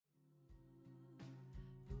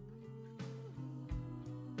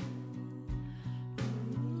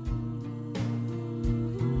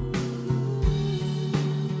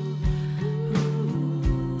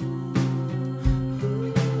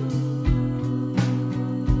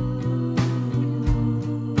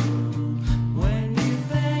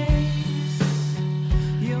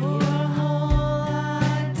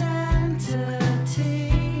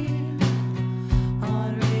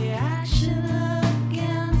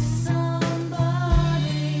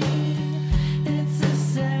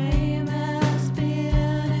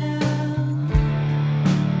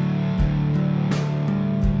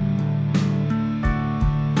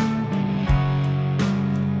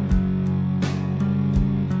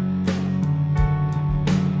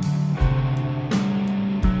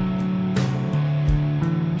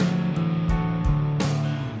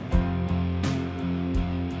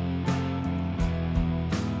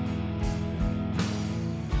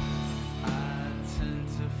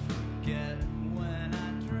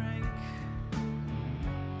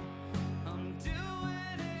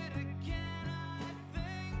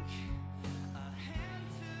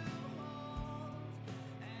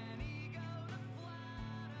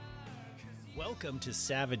Welcome to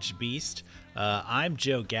Savage Beast. I'm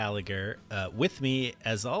Joe Gallagher. With me,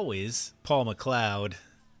 as always, Paul McLeod.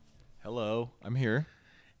 Hello, I'm here.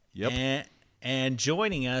 Yep. And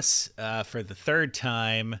joining us for the third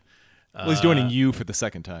time. Well, he's joining you for the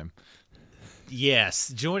second time.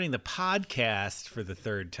 Yes, joining the podcast for the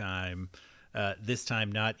third time. This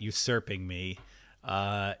time not usurping me.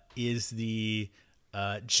 Is the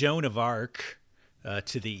Joan of Arc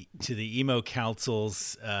to the Emo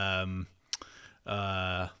Council's.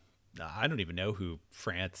 I don't even know who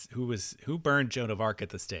burned Joan of Arc at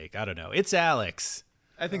the stake. I don't know. It's Alex.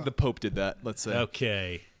 I think the Pope did that, let's say.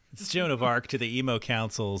 Okay. It's Joan of Arc to the Emo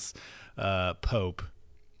Council's Pope.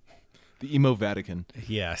 The Emo Vatican.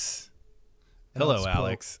 Yes. Hello,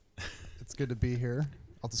 Alex. It's good to be here.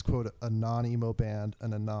 I'll just quote a non-emo band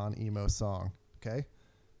and a non-emo song, okay?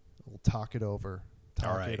 We'll talk it over.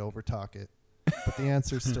 Talk it. But the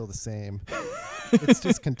answer's still the same. It's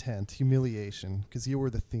discontent, humiliation, because you were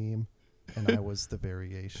the theme and I was the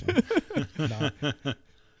variation. Not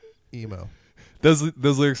emo. Those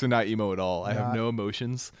lyrics are not emo at all. I have no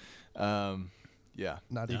emotions. Yeah.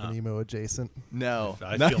 Not even emo adjacent. No.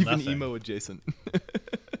 I not feel even nothing. emo adjacent.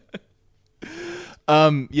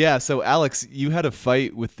 Yeah, so Alex, you had a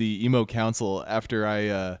fight with the Emo Council after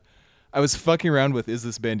I was fucking around with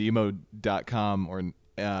isthisbandemo.com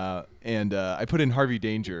and I put in Harvey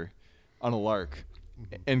Danger on a lark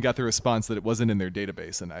and got the response that it wasn't in their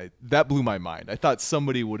database, and that blew my mind. I thought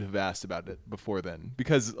somebody would have asked about it before then,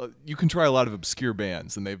 because you can try a lot of obscure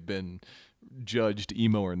bands and they've been judged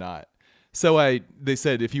emo or not. So they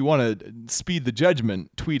said, if you want to speed the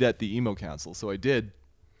judgment, tweet at the Emo Council. So I did,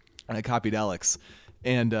 and I copied Alex,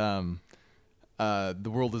 and the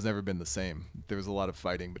world has never been the same. There was a lot of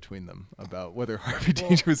fighting between them about whether Harvey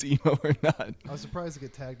Danger was emo or not. I was surprised to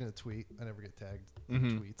get tagged in a tweet. I never get tagged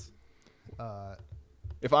in tweets.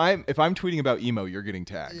 If I'm tweeting about emo, you're getting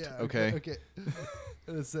tagged. Yeah. Okay. Okay.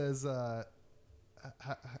 And it says, "How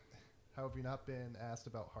have you not been asked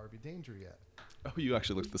about Harvey Danger yet?" Oh, you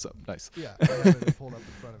actually looked this up. Nice. Yeah, I have it pulled up in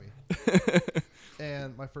front of me.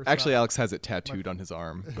 And my first Actually, thought, Alex has it tattooed on his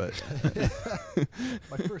arm, but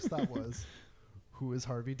my first thought was, who is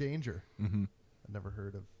Harvey Danger? mm-hmm. I've never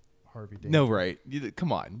heard of Harvey Danger. No, right?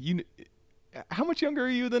 Come on. How much younger are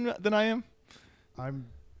you than I am? I'm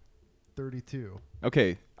 32.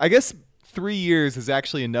 Okay, I guess 3 years is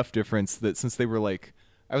actually enough difference that since they were like,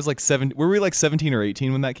 I was like 7. Were we like 17 or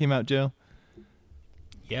 18 when that came out, Joe?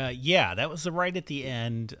 Yeah, that was right at the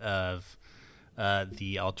end of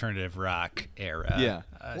the alternative rock era. Yeah.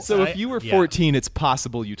 So if you were 14, it's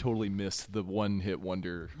possible you totally missed the one-hit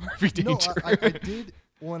wonder Harvey Danger. No, I did.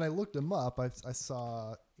 When I looked him up, I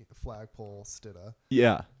saw Flagpole Stidda.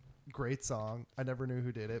 Yeah. Great song. I never knew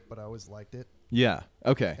who did it, but I always liked it. Yeah.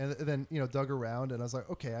 Okay. And then, dug around, and I was like,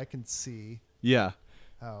 okay, I can see Yeah.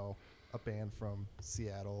 how a band from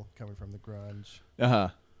Seattle, coming from the grunge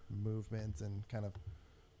movement and kind of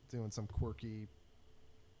doing some quirky,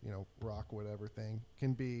 rock whatever thing,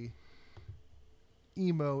 can be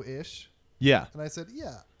emo-ish. Yeah. And I said,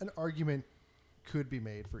 yeah, an argument could be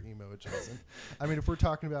made for emo adjacent. I mean, if we're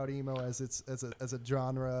talking about emo as a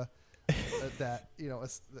genre that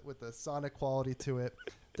with a sonic quality to it,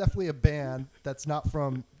 definitely a band that's not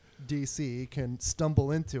from DC can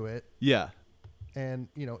stumble into it. Yeah. And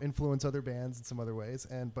influence other bands in some other ways,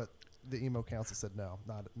 but the Emo Council said no,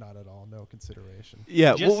 not at all, no consideration.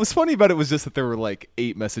 Yeah, what was funny about it was just that there were like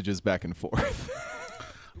 8 messages back and forth.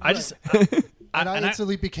 I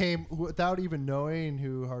instantly became, without even knowing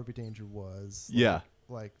who Harvey Danger was.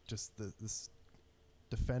 Like just this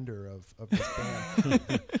defender of this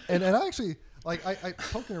band. and I actually I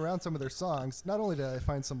poking around some of their songs. Not only did I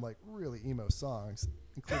find some like really emo songs,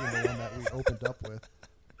 including the one that we opened up with,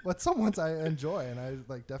 but some ones I enjoy, and I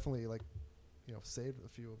definitely saved a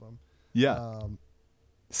few of them. Yeah.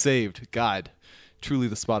 Saved. God. Truly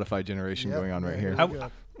the Spotify generation going on right here.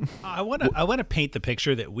 I want to paint the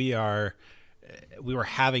picture that we were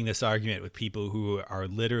having this argument with people who are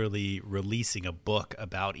literally releasing a book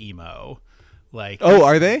about emo.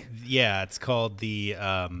 Are they? Yeah, it's called the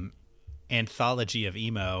Anthology of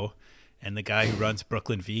Emo, and the guy who runs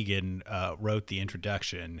Brooklyn Vegan wrote the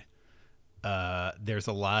introduction. There's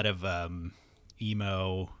a lot of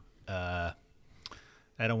emo.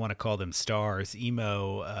 I don't want to call them stars.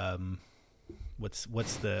 Emo. What's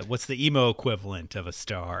the emo equivalent of a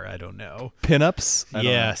star? I don't know. Pinups.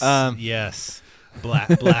 Yes.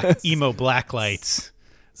 Black emo blacklights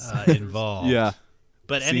involved. Yeah.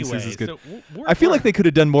 But anyway, so I feel like they could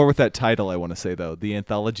have done more with that title. I want to say though, the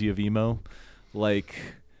Anthology of Emo, like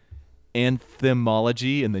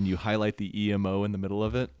anthemology, and then you highlight the EMO in the middle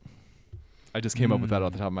of it. I just came up with that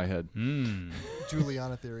off the top of my head.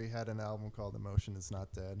 Juliana Theory had an album called Emotion Is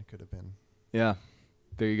Not Dead. Could have been. Yeah.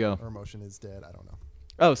 There you go. Or Emotion Is Dead. I don't know.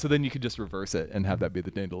 Oh, so then you could just reverse it and have that be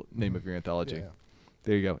the name of your anthology. Yeah.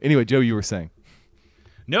 There you go. Anyway, Joe, you were saying.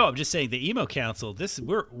 No, I'm just saying the Emo Council.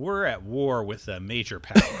 We're at war with a major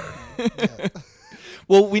power.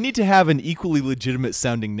 Well, we need to have an equally legitimate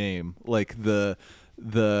sounding name, like the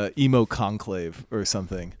Emo Conclave or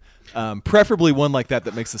something. Preferably one like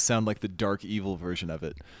that makes us sound like the dark evil version of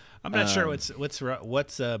it. I'm not sure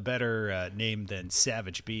what's a better name than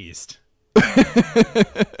Savage Beast.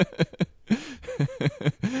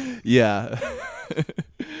 Yeah.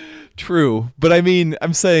 True, but I mean,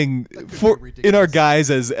 I'm saying in our guise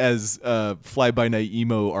as fly by night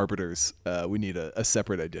emo arbiters, we need a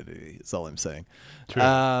separate identity. Is all I'm saying.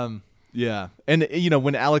 True. Yeah, and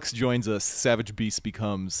when Alex joins us, Savage Beast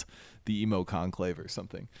becomes the Emo Conclave or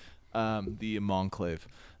something, the Emonclave.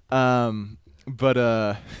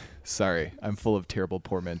 But sorry, I'm full of terrible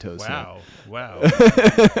portmanteaus. Wow.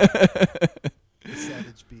 The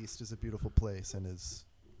Savage Beast is a beautiful place and is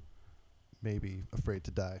maybe afraid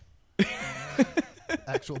to die.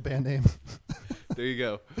 Actual band name. There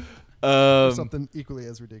you go. Something equally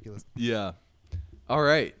as ridiculous. Yeah. All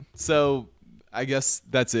right. So I guess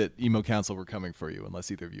that's it. Emo Council, we're coming for you, unless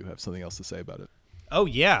either of you have something else to say about it. Oh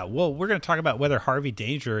yeah. Well, we're going to talk about whether Harvey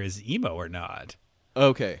Danger is emo or not.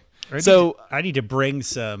 Okay. I need to bring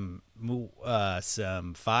some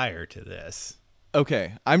fire to this.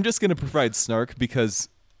 Okay. I'm just going to provide snark because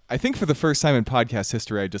I think for the first time in podcast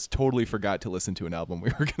history, I just totally forgot to listen to an album we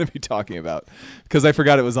were going to be talking about because I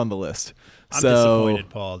forgot it was on the list. I'm disappointed,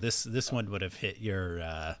 Paul. This one would have hit your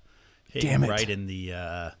right in the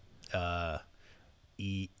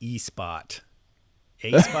E spot,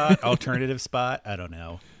 A spot, alternative spot. I don't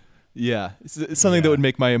know. Yeah, it's something that would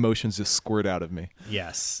make my emotions just squirt out of me.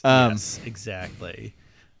 Yes, yes, exactly.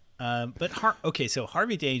 So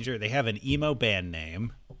Harvey Danger, they have an emo band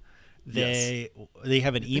name. They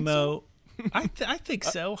have an emo. So? I think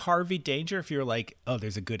so. Harvey Danger. If you're like, oh,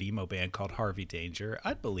 there's a good emo band called Harvey Danger,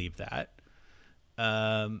 I'd believe that.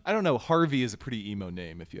 I don't know. Harvey is a pretty emo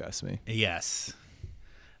name, if you ask me. Yes.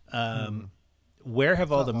 Where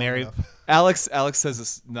have all the merry? Alex says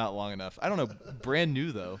it's not long enough. I don't know. Brand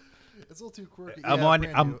new though. It's a little too quirky. I'm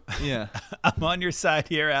on your side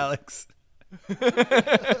here, Alex.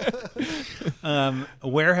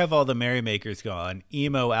 Where have all the merrymakers gone?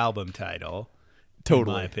 Emo album title,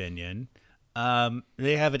 totally. In my opinion.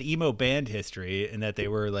 They have an emo band history in that they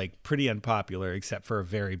were like pretty unpopular except for a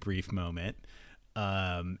very brief moment,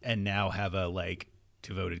 and now have a like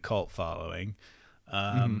devoted cult following.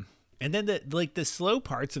 And then the slow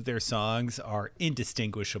parts of their songs are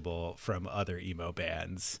indistinguishable from other emo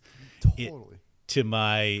bands. Totally. To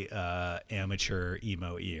my amateur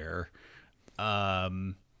emo ear.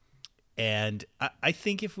 And I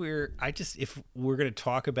think if we're going to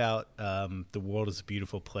talk about The World is a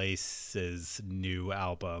Beautiful Place's new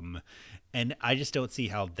album, and I just don't see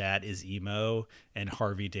how that is emo, and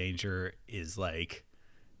Harvey Danger is like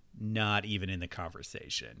not even in the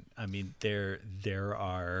conversation. I mean, there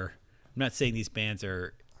are. I'm not saying these bands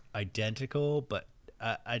are identical, but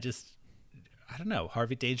I don't know.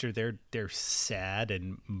 Harvey Danger, they're sad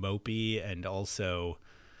and mopey, and also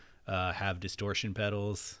have distortion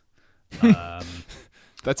pedals.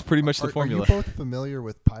 That's pretty much the formula. Are you both familiar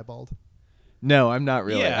with Piebald? No, I'm not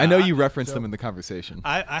really. Yeah, I know you referenced them in the conversation.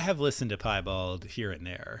 I have listened to Piebald here and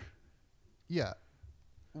there. Yeah,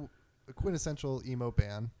 a quintessential emo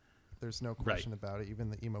band. There's no question about it. Even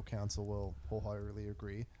the Emo Council will wholeheartedly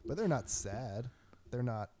agree. But they're not sad. They're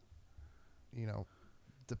not,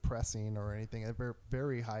 depressing or anything. They're very,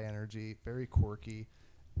 very high energy, very quirky.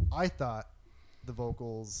 I thought the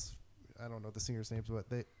vocals, I don't know the singers' names, but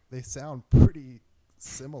they sound pretty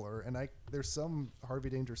similar. And there's some Harvey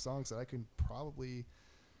Danger songs that I can probably,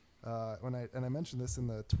 when I mentioned this in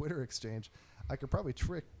the Twitter exchange, I could probably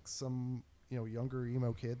trick some younger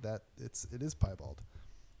emo kid that it is Piebald.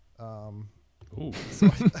 So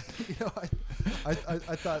I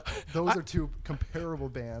thought those are two comparable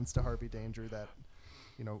bands to Harvey Danger that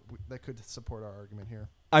that could support our argument here.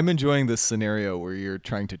 I'm enjoying this scenario where you're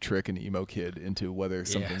trying to trick an emo kid into whether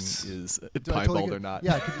something is Piebald or not.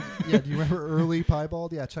 Yeah, do you remember early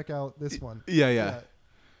Piebald? Yeah, check out this one. Yeah.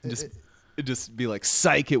 Just be like,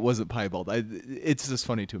 psych, it wasn't Piebald. It's just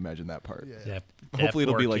funny to imagine that part. Yeah. Hopefully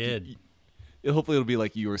it'll be like. Kid. Hopefully it'll be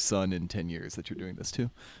like your son in 10 years that you're doing this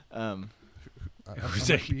to. I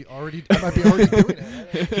might be already doing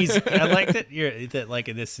it. I like that like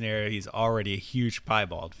in this scenario, he's already a huge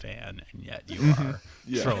Piebald fan, and yet you are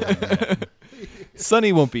trolling him.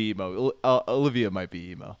 Sonny won't be emo. Olivia might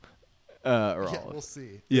be emo. Or yeah, all. We'll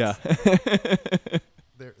see. Yeah.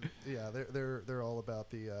 They're all about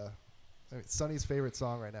the. I mean, Sonny's favorite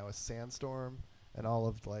song right now is "Sandstorm," and all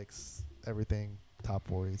of like everything top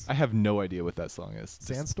 40s. I have no idea what that song is.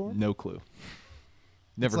 Sandstorm? No clue.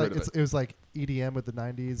 Never heard of it. It was like EDM with the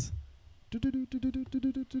 90s.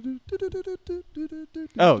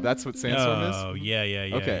 Oh, that's what Sandstorm is? Oh,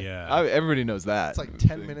 yeah. Okay. Yeah. Everybody knows that. It's like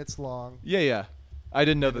 10 minutes long. Yeah. I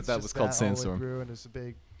didn't know that was called Sandstorm. Through, and it's a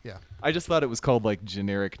big, yeah. I just thought it was called like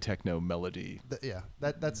generic techno melody.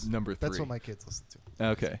 That's number 3. That's what my kids listen to.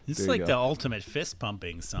 Okay. It's like the ultimate fist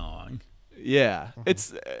pumping song. Yeah.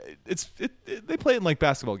 They play it in like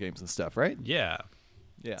basketball games and stuff, right? Yeah.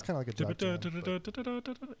 Yeah. It's kind of like a jock jam.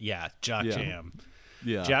 Yeah, jock jam.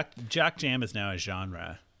 Yeah. Jock jam is now a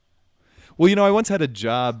genre. Well, I once had a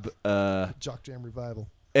job jock jam revival.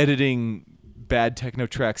 Editing bad techno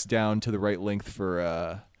tracks down to the right length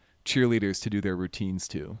for cheerleaders to do their routines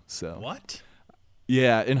to. So what?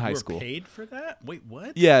 Yeah, in high you were school. Paid for that? Wait,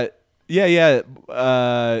 what? Yeah.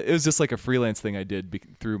 It was just like a freelance thing I did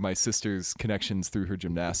through my sister's connections through her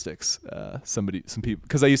gymnastics. Some people,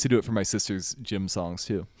 because I used to do it for my sister's gym songs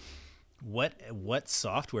too. What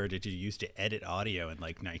software did you use to edit audio in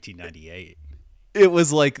like 1998? It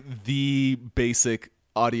was like the basic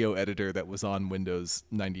audio editor that was on Windows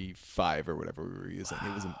 95 or whatever we were using.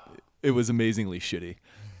 Wow. It was amazingly shitty.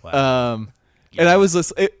 Wow. And I was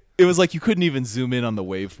just it was like you couldn't even zoom in on the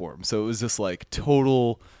waveform, so it was just like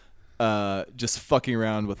total. Just fucking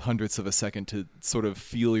around with hundredths of a second to sort of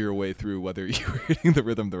feel your way through whether you were hitting the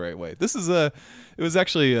rhythm the right way. It was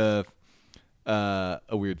actually a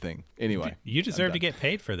weird thing. Anyway, you deserve to get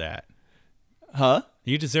paid for that. Huh?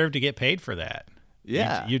 You deserve to get paid for that.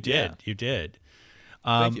 Yeah, you did. Yeah. You did.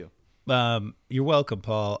 Thank you. You're welcome,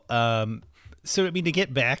 Paul. So, I mean, to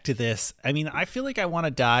get back to this, I mean, I feel like I want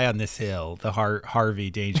to die on this hill, the Harvey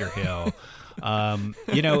Danger Hill.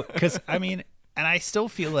 Because I mean. And I still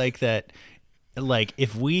feel like that, like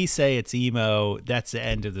if we say it's emo, that's the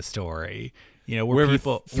end of the story. Where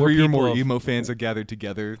three or more emo fans are gathered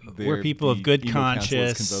together, we're people of good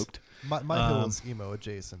conscience. My hill is emo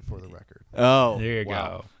adjacent, for the record. Oh, there you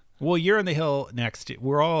go. Well, you're on the hill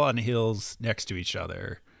we're all on hills next to each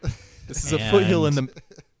other. This is a foothill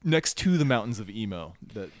next to the mountains of emo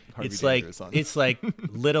that Harvey Danger is on. It's like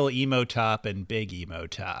little emo top and big emo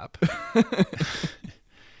top.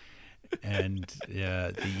 And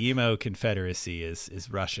the emo confederacy is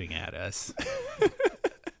rushing at us.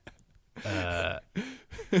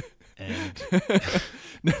 And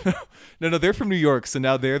no, they're from New York, so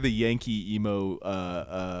now they're the Yankee emo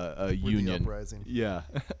union. The uprising. Yeah.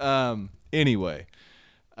 Anyway,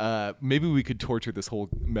 maybe we could torture this whole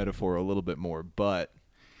metaphor a little bit more, but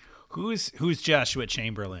who's Joshua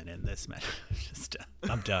Chamberlain in this metaphor?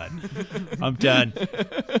 I'm done.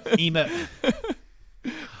 Emo.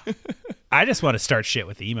 I just want to start shit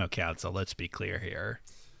with the emo council. Let's be clear here.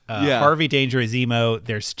 Harvey Danger is emo.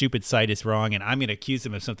 Their stupid site is wrong, and I'm going to accuse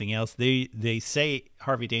them of something else. They say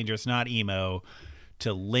Harvey Danger is not emo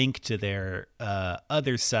to link to their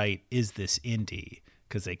other site, Is This Indie,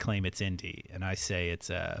 because they claim it's indie, and I say it's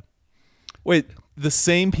Wait, the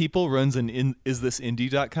same people runs an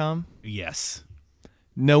isthisindie.com? Yes.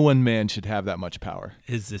 No one man should have that much power.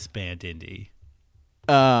 Is this band indie?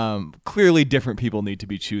 Clearly different people need to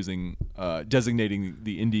be choosing, designating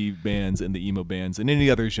the indie bands and the emo bands and any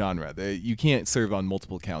other genre. You can't serve on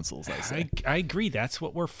multiple councils, I say. I agree. That's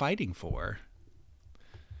what we're fighting for.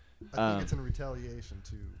 I think it's in retaliation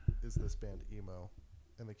to Is This Band emo?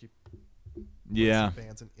 And they keep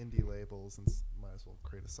bands and indie labels and might as well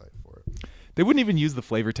create a site for it. They wouldn't even use the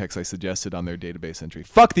flavor text I suggested on their database entry.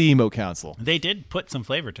 Fuck the emo council. They did put some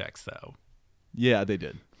flavor text, though. Yeah, they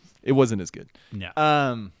did. It wasn't as good.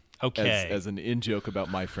 No. Okay. As an in-joke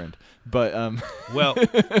about my friend. But well,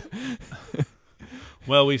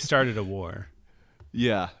 we've started a war.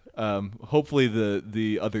 Yeah. Hopefully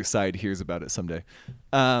the other side hears about it someday.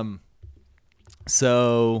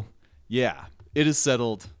 So, yeah. It is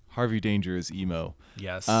settled. Harvey Danger is emo.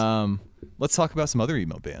 Yes. Let's talk about some other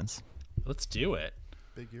emo bands. Let's do it.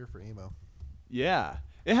 Big year for emo. Yeah.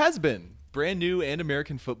 It has been. Brand new and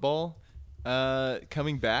American football.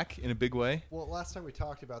 Coming back in a big way. Well, last time we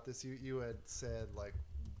talked about this, you had said like,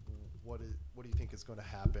 what do you think is going to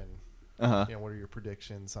happen? What are your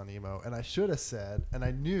predictions on emo? And I should have said, and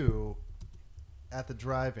I knew at the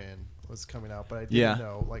drive-in was coming out, but I didn't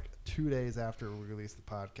know. Like 2 days after we released the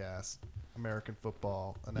podcast, American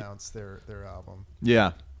Football announced their album.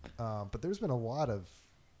 Yeah. But there's been a lot of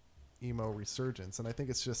emo resurgence, and I think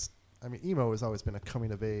it's just, emo has always been a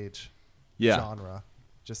coming-of-age genre.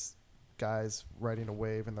 Just guys riding a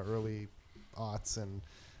wave in the early aughts, and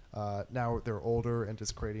Now they're older and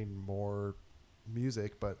just creating more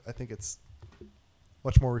music, but I think it's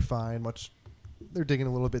much more refined. They're digging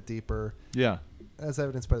a little bit deeper. Yeah, as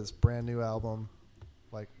evidenced by this brand new album,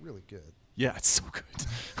 like really good. Yeah, it's so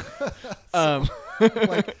good.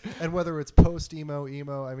 And whether it's post emo,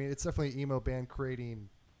 I mean, it's definitely an emo band creating,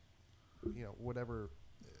 whatever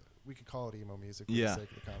we could call it, emo music for the sake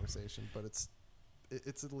of the conversation. But it's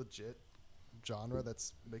a legit genre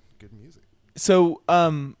that's making good music. So,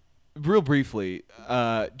 real briefly,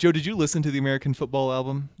 Joe, did you listen to the American Football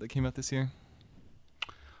album that came out this year?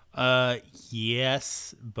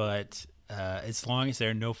 Yes, but as long as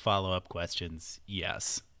there are no follow-up questions,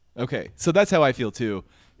 yes. Okay, so that's how I feel too.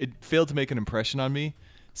 It failed to make an impression on me.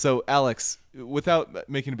 So, Alex, without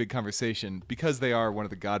making a big conversation, because they are one of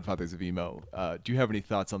the godfathers of emo, do you have any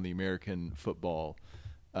thoughts on the American Football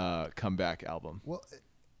comeback album? Well,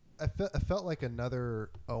 I felt like another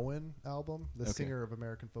Owen album. The singer of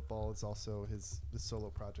American Football is also his solo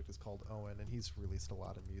project is called Owen, and he's released a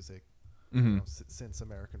lot of music since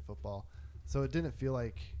American Football. So it didn't feel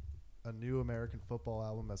like a new American Football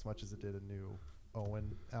album as much as it did a new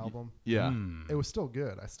Owen album. Yeah. It was still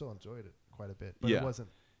good. I still enjoyed it quite a bit, but it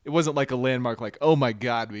wasn't like a landmark like, oh my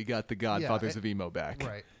God, we got the godfathers of emo back.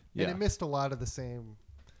 Right. Yeah. And it missed a lot of the same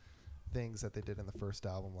things that they did in the first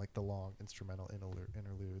album, like the long instrumental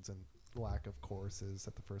interludes and lack of choruses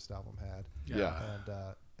that the first album had. Yeah.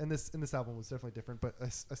 And this album was definitely different, but I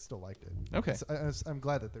still liked it. Okay. I'm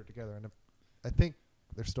glad that they're together, and I think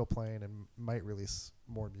they're still playing and might release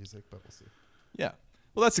more music, but we'll see. Yeah.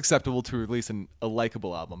 Well, that's acceptable to release a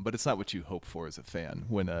likable album, but it's not what you hope for as a fan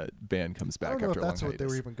when a band comes back after a long hiatus. I don't know if that's what they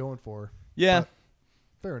were even going for. Yeah.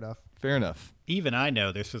 Fair enough. Fair enough. Even I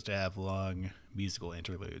know they're supposed to have long musical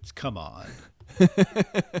interludes. Come on.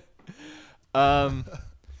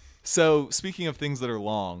 So, speaking of things that are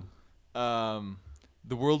long, The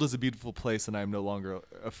World is a Beautiful Place and I Am No Longer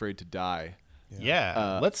Afraid to Die.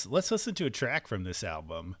 Yeah. Let's listen to a track from this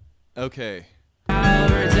album. Okay.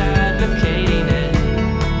 Hours advocating it.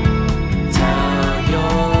 Tell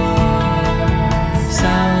yourself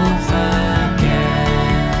again.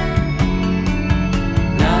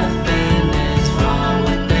 Nothing is wrong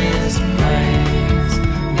with this place.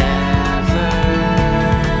 Never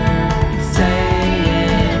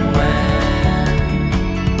saying when.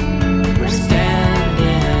 We're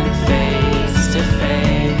standing face to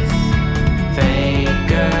face.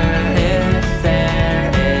 Faker if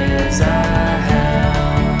there is a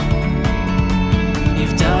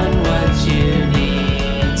You've done what you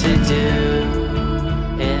need to do.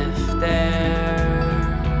 If there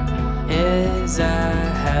is a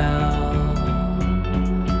hell,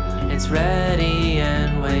 it's ready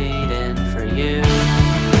and waiting for you.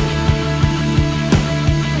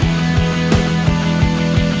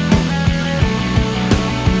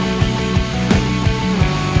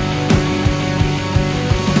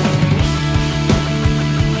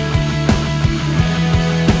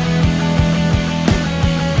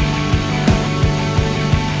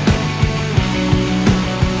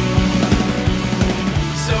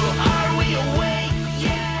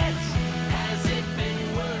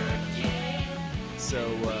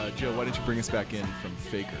 Bring us back in from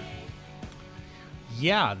Faker.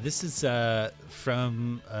 Yeah, this is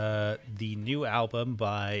from the new album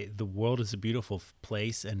by The World is a Beautiful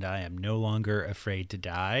Place and I Am No Longer Afraid to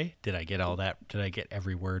Die. Did I get all that? Did I get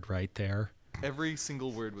every word right there? Every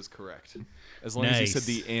single word was correct. As long as you said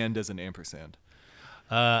the and as an ampersand.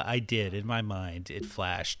 I did. In my mind, it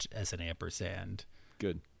flashed as an ampersand.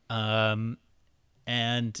 Good.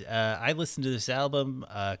 And I listened to this album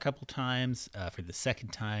a couple times for the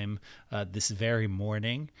second time this very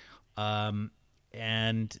morning.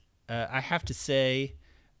 And I have to say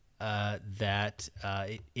that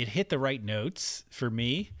it hit the right notes for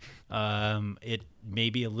me. It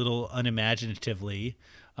maybe a little unimaginatively.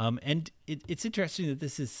 And it's interesting that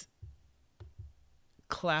this is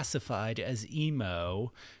classified as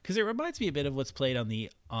emo because it reminds me a bit of what's played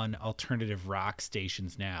on alternative rock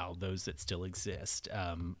stations now, those that still exist.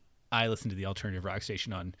 I listen to the alternative rock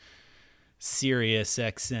station on Sirius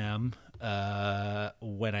XM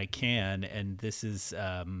when I can, and this is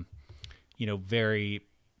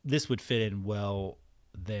this would fit in well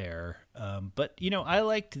there. But I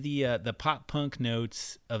liked the pop punk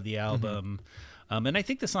notes of the album, and I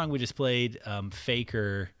think the song we just played,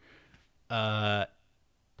 Faker,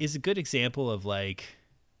 is a good example of like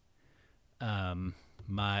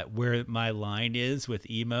where my line is with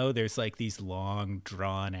emo. There's like these long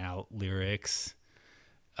drawn out lyrics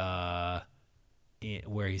where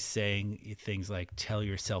he's saying things like, tell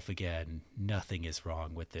yourself again, nothing is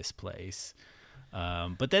wrong with this place.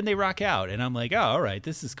 But then they rock out, and I'm like, oh, all right,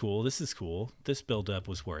 this is cool. This is cool. This build-up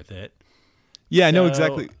was worth it. Yeah, I know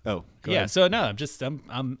exactly. Oh, go ahead. So no,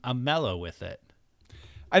 I'm mellow with it.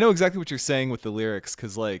 I know exactly what you're saying with the lyrics,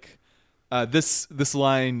 because like this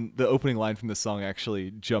line, the opening line from this song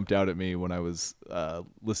actually jumped out at me when I was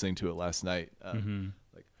listening to it last night.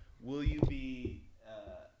 Like, will you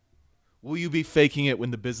be faking it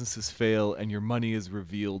when the businesses fail and your money is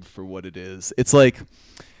revealed for what it is? It's like,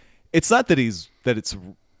 it's not that it's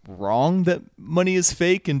wrong that money is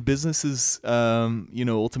fake and business is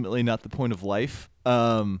ultimately not the point of life.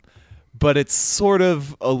 But it's sort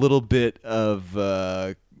of a little bit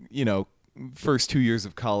of first 2 years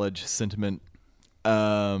of college sentiment.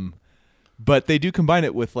 But they do combine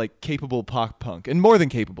it with like capable pop punk, and more than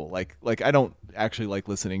capable. Like I don't actually like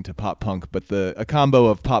listening to pop punk, but a combo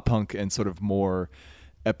of pop punk and sort of more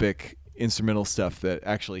epic instrumental stuff that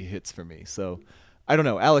actually hits for me. So I don't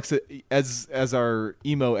know, Alex, as our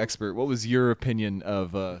emo expert, what was your opinion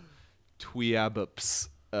of Tweabup's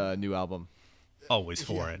new album? Always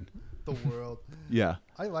foreign. The world. Yeah.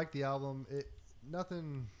 I like the album.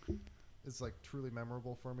 Nothing is like truly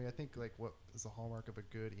memorable for me. I think like what is the hallmark of a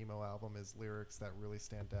good emo album is lyrics that really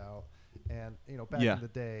stand out. And back in the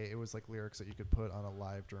day, it was like lyrics that you could put on a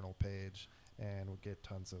live journal page and would get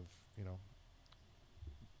tons of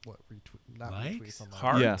likes, retweets,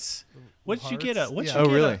 hearts. Yeah. What did you get?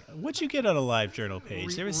 What'd you get on a live journal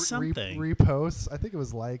page? There was something. Reposts. I think it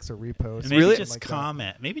was likes or reposts. Maybe really? Just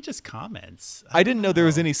comment. Maybe just comments. I didn't know there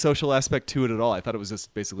was any social aspect to it at all. I thought it was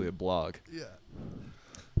just basically a blog. Yeah.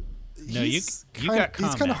 No, you got comments.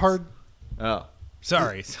 He's kind of hard. Oh.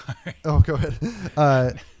 Sorry. Oh, go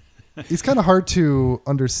ahead. He's kind of hard to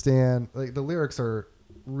understand. Like the lyrics are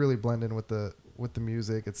really blending with the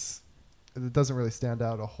music. It doesn't really stand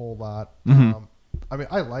out a whole lot. Mm-hmm. I mean,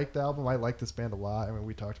 I like the album. I like this band a lot. I mean,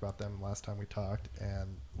 we talked about them last time we talked,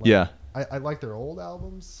 and I like their old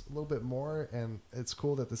albums a little bit more. And it's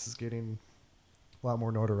cool that this is getting a lot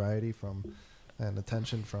more notoriety and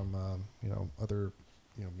attention from other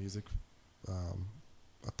music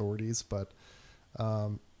authorities. But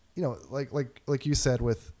like you said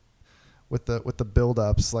with the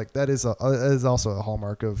build-ups, like that is also a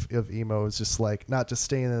hallmark of emo, is just like not just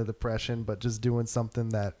staying in a depression, but just doing something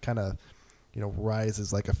that kind of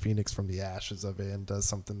rises like a phoenix from the ashes of it and does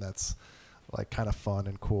something that's like kind of fun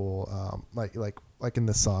and cool, like in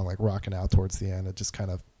this song, like rocking out towards the end. It just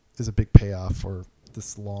kind of is a big payoff for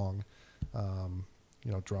this long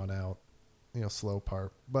drawn out slow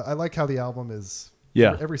part. But I like how the album is,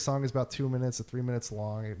 every song is about 2 minutes to 3 minutes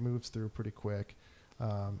long. It moves through pretty quick.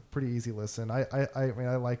 Pretty easy listen. I mean,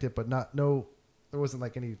 I liked it, but there wasn't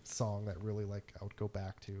like any song that really like I would go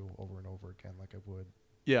back to over and over again like I would.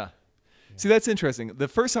 Yeah. See, that's interesting. The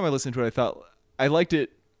first time I listened to it, I thought I liked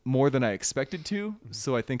it more than I expected to. Mm-hmm.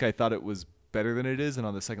 So I think I thought it was better than it is. And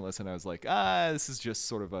on the second listen, I was like, this is just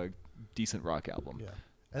sort of a decent rock album. Yeah.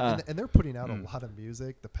 And they're putting out a lot of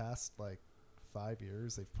music. The past like 5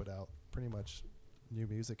 years, they've put out pretty much new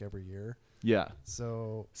music every year. Yeah.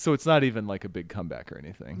 So it's not even like a big comeback or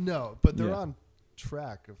anything. No, but they're on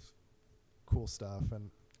track of cool stuff. And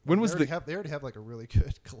they already have like a really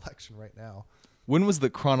good collection right now. When was the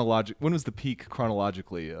peak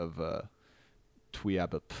chronologically of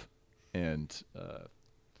Tweabup? And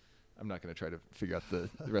I'm not going to try to figure out the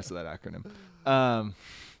rest of that acronym.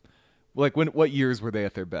 What years were they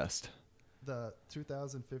at their best? The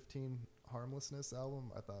 2015 Harmlessness album,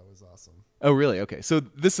 I thought was awesome. Oh, really? Okay. So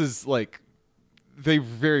this is like they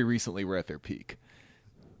very recently were at their peak.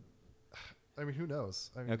 I mean, who knows?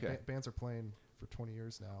 I mean, okay. Bands are playing for 20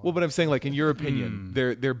 years now. Well, but I'm saying, like, in your opinion,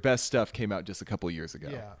 their best stuff came out just a couple of years ago.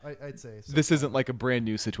 Yeah, I'd say so. This isn't like a brand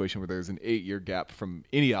new situation where there's an 8-year gap from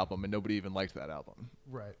any album and nobody even liked that album.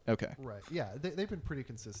 Right. Okay. Right. Yeah, they've been pretty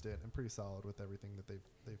consistent and pretty solid with everything that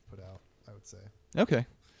they've put out, I would say. Okay.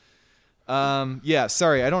 Yeah,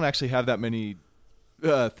 sorry, I don't actually have that many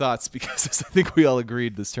thoughts because I think we all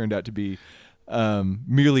agreed this turned out to be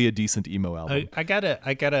merely a decent emo album. I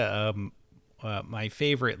gotta my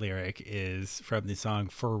favorite lyric is from the song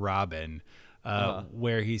For Robin,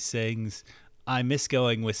 where he sings, "I miss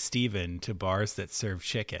going with Steven to bars that serve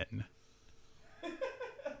chicken."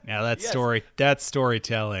 Now that's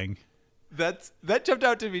storytelling. That jumped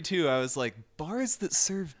out to me too. I was like, bars that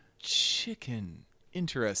serve chicken.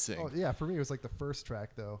 Interesting. Oh yeah, for me it was like the first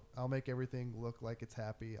track though. I'll make everything look like it's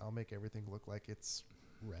happy. I'll make everything look like it's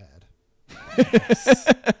rad. Yes.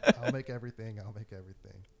 I'll make everything.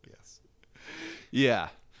 Yes. Yeah.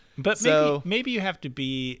 But maybe you have to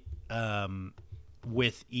be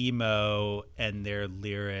with emo and their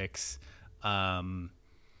lyrics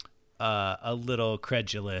a little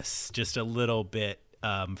credulous, just a little bit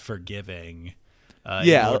forgiving,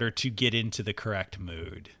 Yeah. in order to get into the correct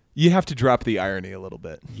mood. You have to drop the irony a little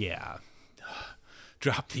bit. Yeah.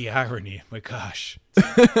 Drop the irony. My gosh.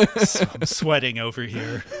 I'm sweating over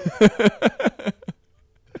here.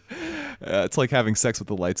 It's like having sex with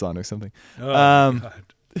the lights on or something. Oh, God.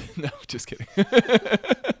 No, just kidding.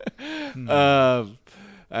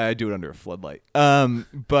 I do it under a floodlight. But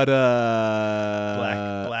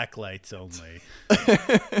Black lights only.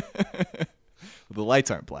 the lights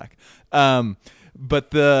aren't black.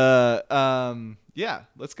 Yeah,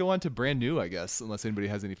 let's go on to brand new, I guess, unless anybody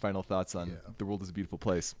has any final thoughts on The World is a Beautiful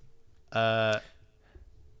Place. I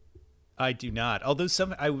do not. Although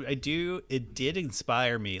I do. It did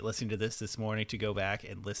inspire me listening to this morning to go back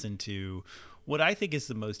and listen to what I think is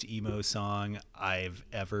the most emo song I've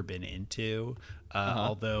ever been into.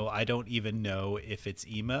 Although I don't even know if it's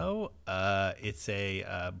emo. It's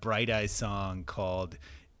a Bright Eyes song called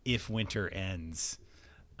 "If Winter Ends."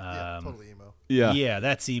 Totally emo. Yeah,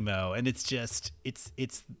 that's emo, and it's just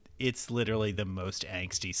it's literally the most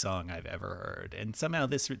angsty song I've ever heard. And somehow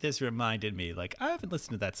this reminded me, like, I haven't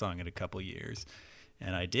listened to that song in a couple years,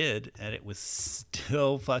 and I did, and it was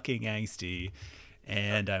still fucking angsty.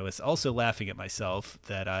 And I was also laughing at myself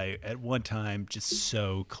that I at one time just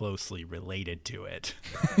so closely related to it.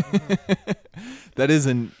 That is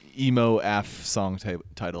an emo AF song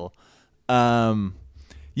title.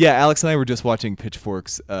 Yeah, Alex and I were just watching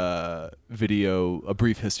Pitchfork's video, A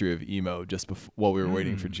Brief History of Emo, just while we were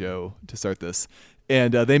waiting for Joe to start this.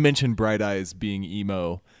 And they mentioned Bright Eyes being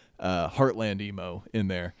emo, Heartland emo in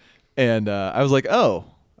there. And I was like, oh,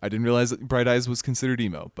 I didn't realize that Bright Eyes was considered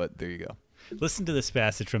emo, but there you go. Listen to this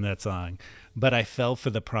passage from that song. But I fell for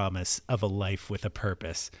the promise of a life with a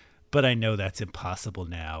purpose, but I know that's impossible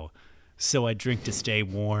now. So I drink to stay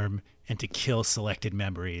warm and to kill selected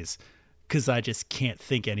memories, 'cause I just can't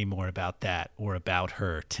think anymore about that or about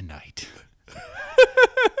her tonight.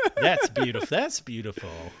 That's beautiful. That's beautiful.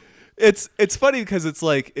 It's funny because it's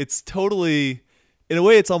like, it's totally, in a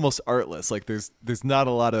way, it's almost artless. Like there's not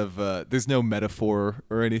a lot of there's no metaphor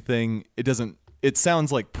or anything. It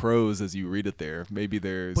sounds like prose as you read it there. Maybe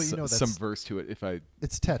there's some verse to it if I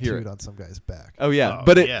It's tattooed on some guy's back. Oh yeah,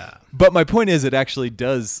 Oh, but my point is, it actually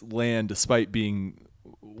does land despite being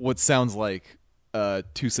what sounds like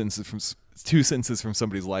two sentences from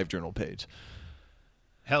somebody's live journal page.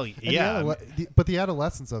 Hell yeah. But the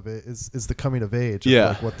adolescence of it is the coming of age. Of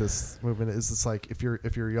like what this movement is. It's like if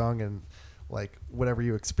you're young and like whatever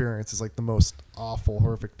you experience is like the most awful,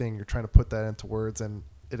 horrific thing. You're trying to put that into words, and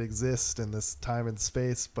it exists in this time and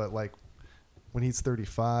space. But like when he's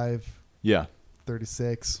 35,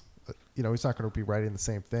 36, he's not going to be writing the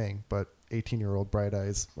same thing. But 18-year-old Bright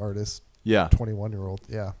Eyes artist, 21-year-old,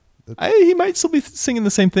 he might still be singing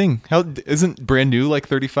the same thing. How isn't Brand New like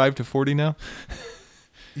 35 to 40 now?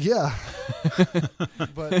 Yeah,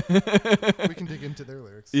 but we can dig into their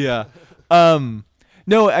lyrics. Yeah.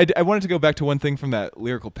 No, I wanted to go back to one thing from that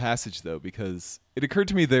lyrical passage though, because it occurred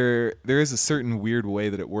to me there is a certain weird way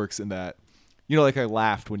that it works in that, like I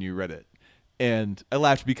laughed when you read it, and I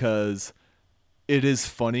laughed because it is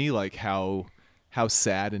funny, like how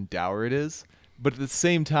sad and dour it is. But at the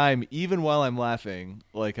same time, even while I'm laughing,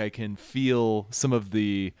 like I can feel some of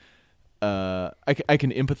the, I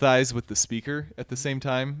can empathize with the speaker at the same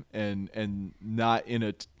time, and not in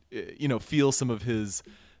a, feel some of his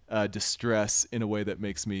distress in a way that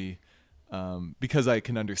makes me, because I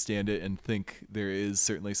can understand it and think there is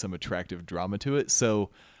certainly some attractive drama to it. So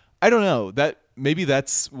I don't know, that maybe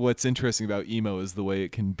that's what's interesting about emo, is the way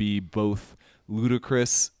it can be both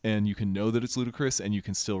ludicrous, and you can know that it's ludicrous, and you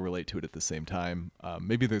can still relate to it at the same time.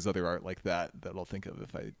 Maybe there's other art like that I'll think of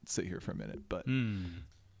if I sit here for a minute, but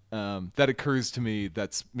that occurs to me.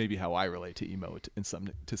 That's maybe how I relate to emo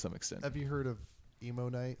to some extent. Have you heard of Emo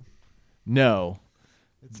Night? No.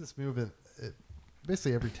 It's this movement.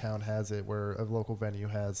 Basically every town has it, where a local venue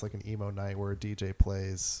has like an emo night where a DJ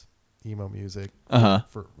plays emo music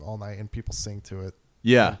for all night, and people sing to it.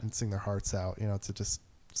 Yeah. And sing their hearts out. It's just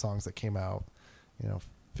songs that came out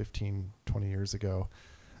 15, 20 years ago.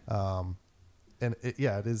 And it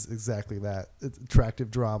is exactly that. It's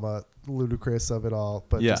attractive drama, ludicrous of it all,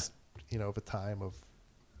 but just, of a time of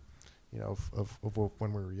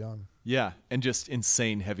when we were young. Yeah. And just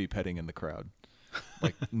insane heavy petting in the crowd,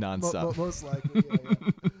 like nonstop. Most likely.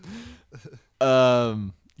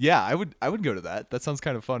 Yeah. I would go to that. That sounds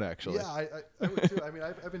kind of fun, actually. Yeah, I would too. I mean,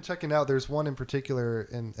 I've been checking out. There's one in particular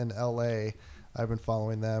in LA. I've been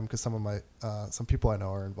following them because some people I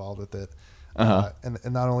know are involved with it. And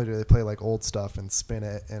not only do they play like old stuff and spin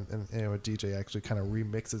it, and a DJ actually kind of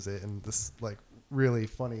remixes it in this like really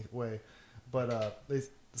funny way. But they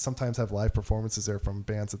sometimes have live performances there from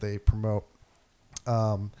bands that they promote.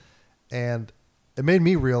 And it made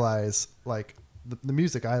me realize, like, the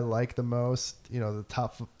music I like the most, the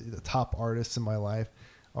top artists in my life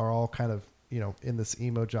are all kind of, in this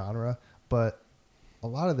emo genre. But a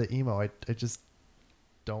lot of the emo I just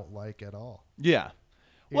don't like at all. Yeah.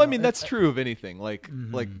 Well, I mean, that's true of anything. Like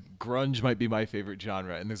grunge might be my favorite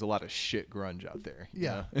genre, and there's a lot of shit grunge out there.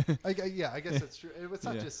 Yeah. I guess that's true. It's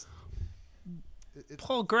not just...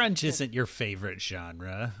 Paul, grunge isn't your favorite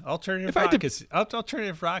genre. Alternative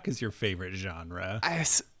rock is your favorite genre.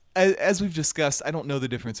 As we've discussed, I don't know the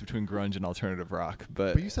difference between grunge and alternative rock,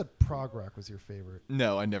 but you said prog rock was your favorite.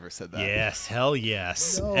 No, I never said that. Yes, hell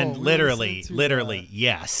yes. No, and literally,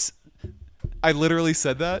 yes. I literally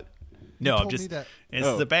said that? No, I'm told just. me that.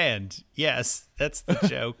 It's the band. Yes, that's the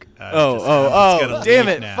joke. Damn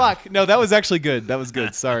it. Now. Fuck. No, that was actually good. That was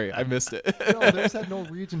good. Sorry, I missed it. No, there's that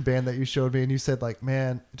Norwegian band that you showed me, and you said, like,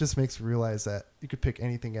 man, it just makes me realize that you could pick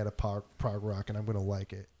anything out of prog rock, and I'm going to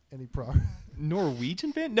like it. Any prog.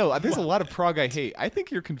 Norwegian band? No, there's a lot of prog I hate. I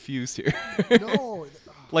think you're confused here. No.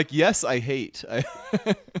 Like, yes, I hate.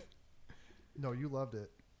 No, you loved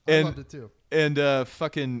it. I loved it too. And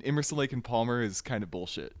fucking Emerson, Lake and Palmer is kind of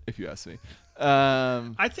bullshit, if you ask me.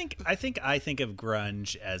 I think of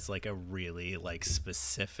grunge as like a really like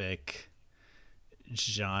specific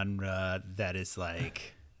genre that is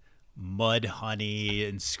like Mudhoney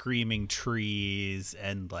and Screaming Trees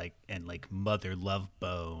and Mother Love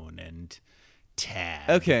Bone and Tag.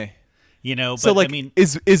 Okay. But so like, I mean,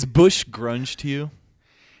 is Bush grunge to you?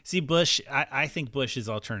 See, Bush, I think Bush is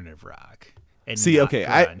alternative rock. And okay,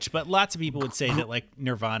 grunge. But lots of people would say that like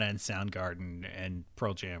Nirvana and Soundgarden and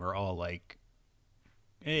Pearl Jam are all like,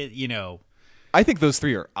 I think those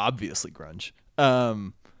three are obviously grunge.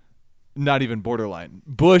 Not even borderline.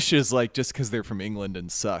 Bush is like just because they're from England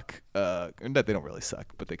and suck. That they don't really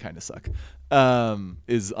suck, but they kind of suck.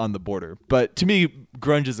 Is on the border. But to me,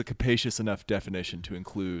 grunge is a capacious enough definition to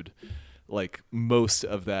include like most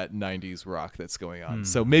of that 90s rock that's going on.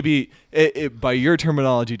 So maybe by your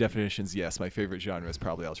terminology definitions, yes, my favorite genre is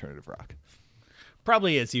probably alternative rock.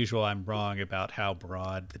 Probably as usual, I'm wrong about how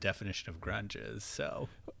broad the definition of grunge is. So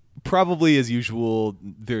probably as usual,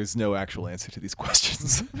 there's no actual answer to these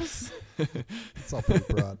questions. It's all pretty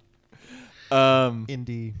broad.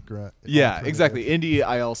 Indie, yeah, exactly. Indie,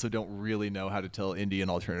 I also don't really know how to tell indie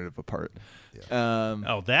and alternative apart.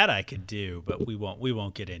 Yeah. That I could do, but we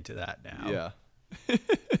won't get into that now. Yeah.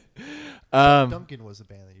 Duncan was a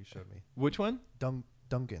band that you showed me. Which one?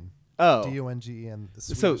 Duncan. Oh. Dungen.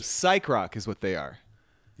 So psych rock is what they are.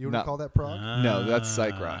 You would call that prog? No, that's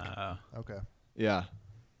psych rock. Okay. Yeah.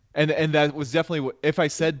 And that was definitely if I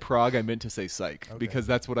said prog, I meant to say psych because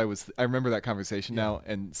that's what I remember that conversation now,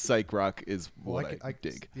 and psych rock is what I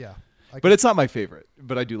dig. Yeah. But it's not my favorite,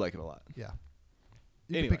 but I do like it a lot. Yeah.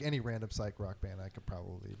 You could pick any random psych rock band. I could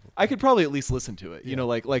probably at least listen to it. Yeah.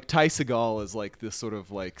 Like Ty Segall is like this sort of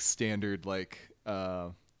like standard like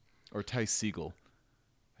or Ty Segall.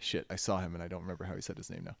 Shit, I saw him and I don't remember how he said his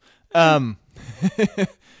name now.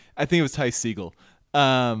 I think it was Ty Segall.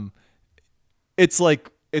 It's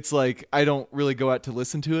like I don't really go out to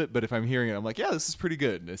listen to it, but if I'm hearing it, I'm like, yeah, this is pretty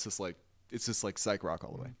good. And it's just like psych rock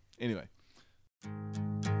all the way. Anyway.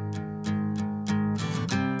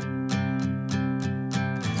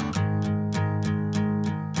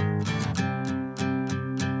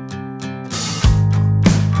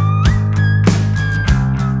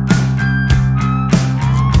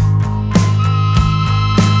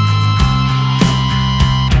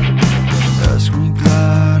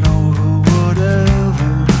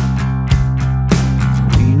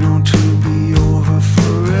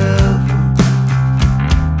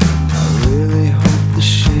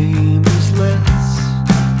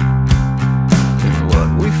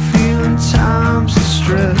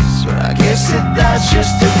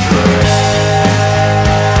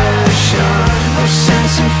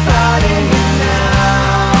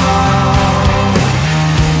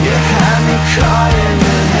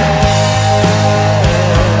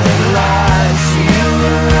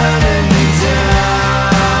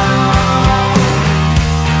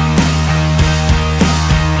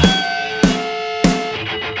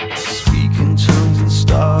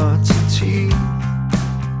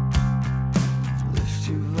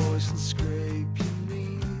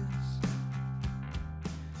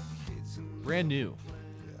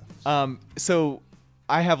 So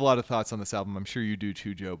I have a lot of thoughts on this album. I'm sure you do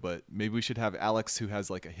too, Joe, but maybe we should have Alex, who has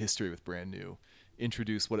like a history with Brand New,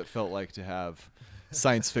 introduce what it felt like to have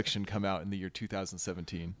science fiction come out in the year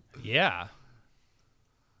 2017. Yeah.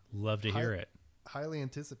 Love to hear it. highly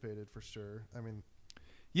anticipated for sure. I mean,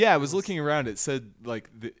 yeah, I was looking around. It said like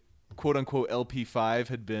the quote unquote LP5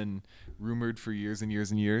 had been rumored for years and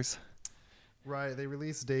years and years. Right. They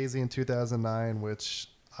released Daisy in 2009, which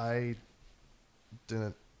I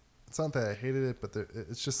didn't. It's not that I hated it, but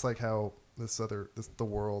it's just like how the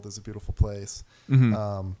world is a beautiful place.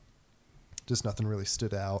 Mm-hmm. Just nothing really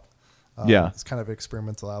stood out. Yeah. It's kind of an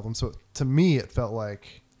experimental album. So to me, it felt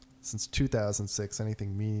like since 2006,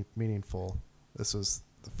 anything meaningful, this was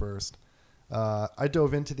the first. I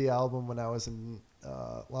dove into the album when I was in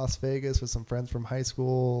Las Vegas with some friends from high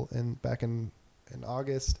school back in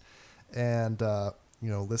August. And,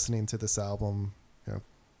 listening to this album,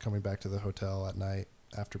 coming back to the hotel at night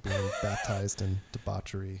after being baptized in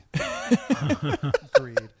debauchery,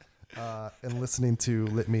 greed, and listening to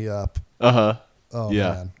Lit Me Up. Uh-huh. Oh,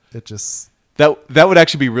 yeah. man. It just... That would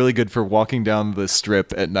actually be really good for walking down the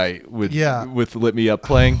strip at night with Lit Me Up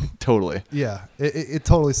playing. Totally. Yeah. It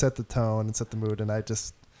totally set the tone and set the mood. And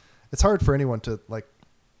it's hard for anyone to like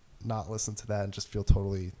not listen to that and just feel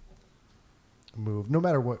totally moved. No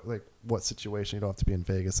matter what situation. You don't have to be in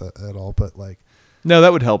Vegas at all, but like... No,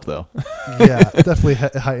 that would help though. Yeah, it definitely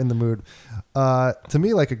heighten the mood. To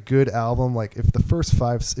me, like a good album, like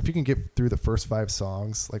if you can get through the first 5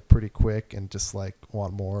 songs like pretty quick and just like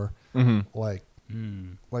want more, like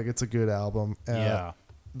it's a good album. Yeah.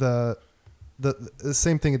 The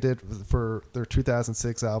same thing it did for their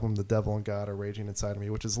 2006 album, The Devil and God Are Raging Inside of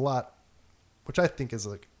Me, which I think is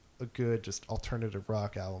like a good just alternative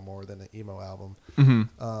rock album more than an emo album.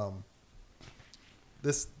 Mm-hmm.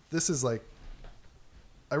 This is like,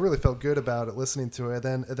 I really felt good about it listening to it.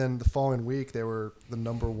 And then the following week, they were the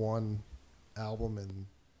 #1 album in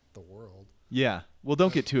the world. Yeah. Well,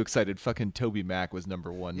 don't get too excited. Fucking Toby Mac was #1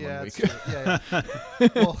 one week. Yeah.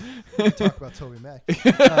 Well, we can talk about Toby Mac.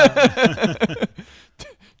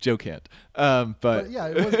 Joe can't. But yeah,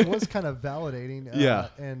 it was kind of validating. Yeah.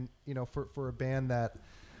 And for a band that,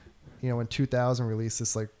 in 2000 released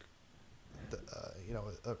this like,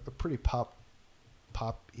 a pretty pop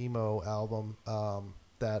emo album.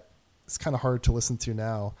 That it's kind of hard to listen to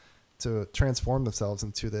now, to transform themselves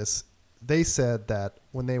into this. They said that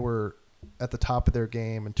when they were at the top of their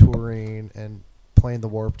game and touring and playing the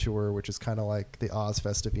Warped Tour, which is kind of like the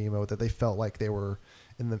Ozfest of emo, that they felt like they were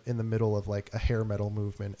in the middle of like a hair metal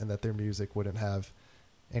movement, and that their music wouldn't have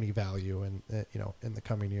any value in the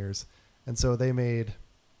coming years. And so they made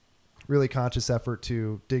really conscious effort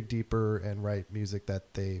to dig deeper and write music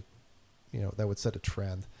that they, that would set a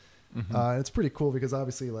trend. Mm-hmm. And it's pretty cool because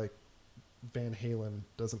obviously like Van Halen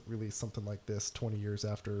doesn't release something like this 20 years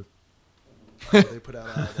after they put out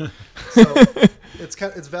an album. So it's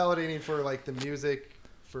validating for like the music,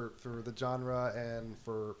 for the genre, and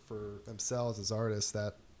for themselves as artists,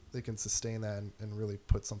 that they can sustain that and really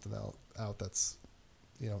put something out that's,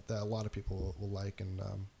 that a lot of people will like. And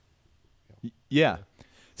yeah.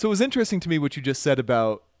 So it was interesting to me what you just said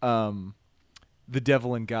about The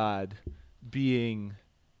Devil and God being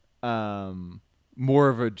more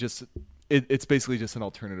of a it's basically just an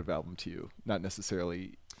alternative album to you, not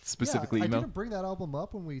necessarily specifically emo. I didn't bring that album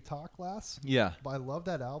up when we talked last. Yeah. But I love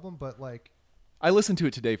that album, but like, I listened to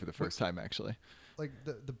it today for the first time actually. Like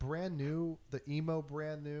the brand new, the emo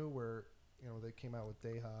brand new, where they came out with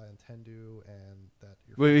Deja and Tendu, and that.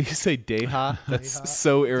 Wait, you say Deja? That's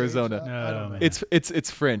so Arizona. No,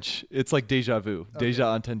 it's French. It's like déjà vu. Okay.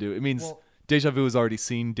 Deja entendu. It means déjà vu is already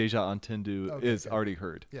seen. Deja entendu is already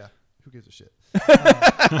heard. Yeah. Who gives a shit?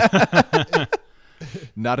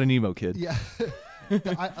 Not an emo kid. Yeah.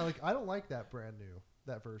 I don't like that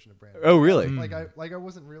version of brand new. Oh, really? I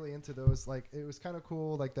wasn't really into those. Like, it was kind of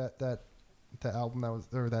cool, like that album that was,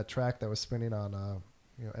 or that track that was spinning on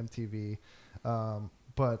MTV.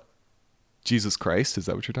 But Jesus Christ, is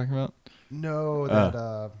that what you're talking about? No,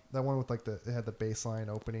 that one with like it had the bass line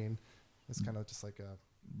opening. It's kind of just like a.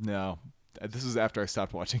 No, this was after I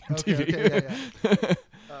stopped watching MTV. Okay,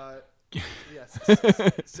 yeah. Yes,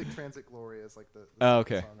 Sick Transit Gloria is like the song on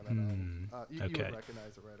that album. You would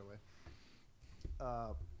recognize it right away.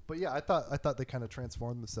 But yeah, I thought they kind of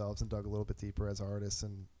transformed themselves and dug a little bit deeper as artists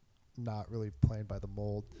and not really playing by the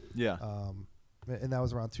mold. Yeah. And that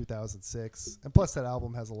was around 2006. And plus, that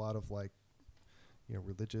album has a lot of like,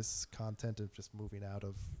 religious content of just moving out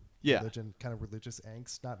of religion, kind of religious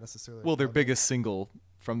angst, not necessarily. Well, their biggest single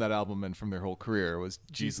from that album and from their whole career was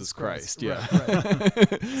Jesus Christ. Yeah.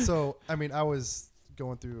 Right. So, I mean, I was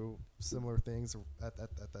going through similar things at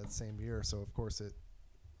that same year, so of course it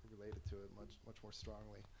related to it much more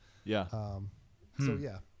strongly. Yeah. So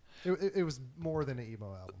yeah, it was more than an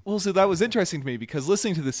emo album. Well, so that was interesting to me because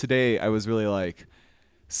listening to this today, I was really like,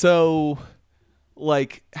 so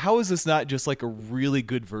like, how is this not just like a really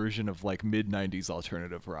good version of like mid-90s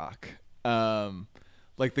alternative rock?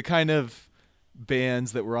 Like the kind of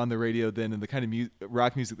bands that were on the radio then and the kind of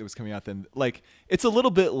rock music that was coming out then. Like, it's a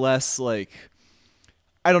little bit less like,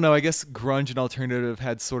 I don't know, I guess grunge and alternative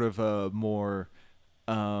had sort of a more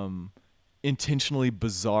intentionally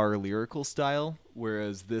bizarre lyrical style,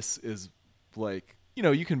 whereas this is like, you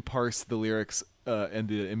know, you can parse the lyrics and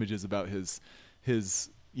the images about his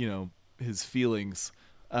you know, his feelings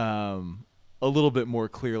a little bit more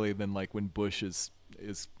clearly than like when Bush is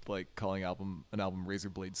like calling an album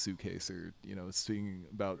Razorblade Suitcase, or, you know, singing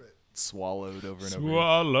about swallowed over and over.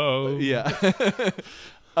 Swallow. Yeah.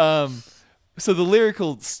 So the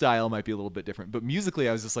lyrical style might be a little bit different, but musically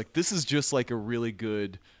I was just like, this is just like a really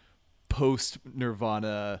good post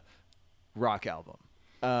Nirvana rock album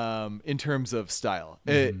in terms of style.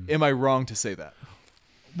 Am I wrong to say that?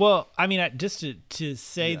 Well, I mean, just to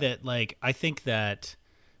say that, like, I think that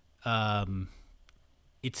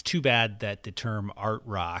it's too bad that the term art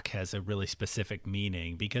rock has a really specific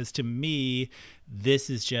meaning, because to me, this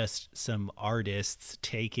is just some artists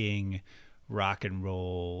taking rock and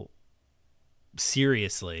roll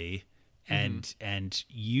seriously and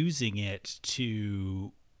using it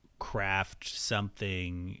to craft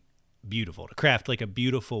something beautiful, to craft like a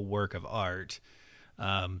beautiful work of art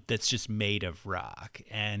that's just made of rock.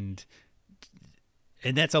 And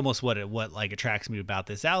that's almost what like attracts me about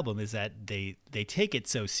this album, is that they take it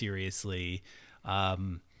so seriously.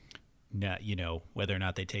 Not, you know, whether or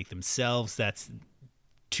not they take themselves that's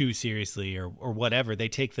too seriously or whatever, they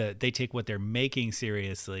take what they're making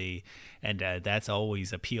seriously, and that's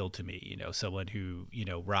always appealed to me. You know, someone who, you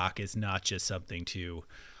know, rock is not just something to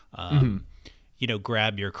you know,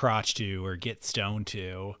 grab your crotch to or get stoned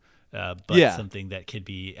to, but something that could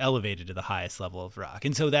be elevated to the highest level of rock.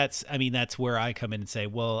 And so that's where I come in and say,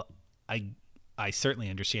 well, I certainly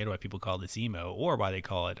understand why people call this emo, or why they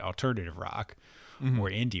call it alternative rock or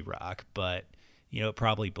indie rock, but, you know, it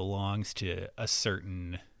probably belongs to a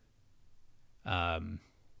certain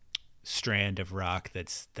strand of rock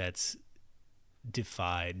that's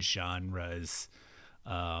defied genres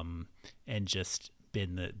and just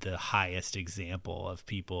been the highest example of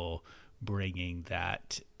people bringing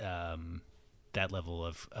that that level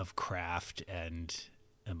of craft and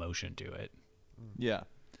emotion to it. Yeah,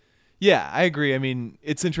 I agree. I mean,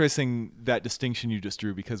 it's interesting, that distinction you just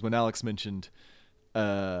drew, because when Alex mentioned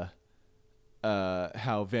how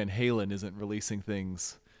Van Halen isn't releasing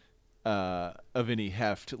things of any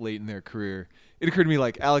heft late in their career, it occurred to me,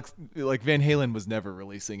 like, Van Halen was never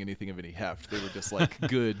releasing anything of any heft. They were just like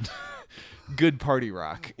good party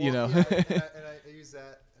rock, you know. Yeah, and I use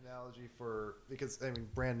that analogy because I mean,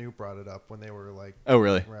 Brand New brought it up when they were like, oh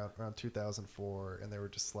really, around 2004, and they were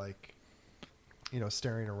just like, you know,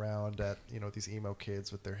 staring around at, you know, these emo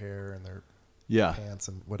kids with their hair and their pants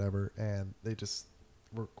and whatever, and they just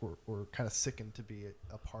were kind of sickened to be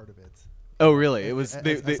a part of it. Oh really? It was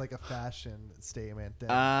as like a fashion statement,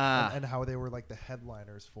 and how they were like the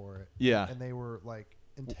headliners for it. Yeah, and they were like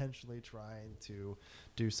intentionally trying to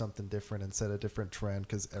do something different and set a different trend,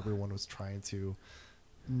 because everyone was trying to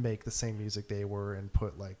make the same music they were and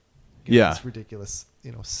put like, you know, this ridiculous,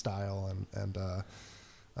 you know, style and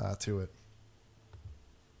to it.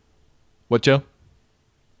 What, Joe?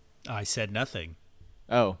 I said nothing.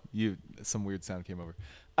 Oh, some weird sound came over.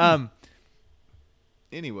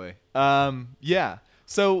 Anyway, yeah.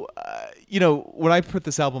 So, you know, when I put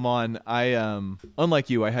this album on, I, unlike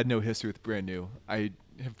you, I had no history with Brand New. I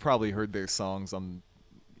have probably heard their songs in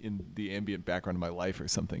the ambient background of my life or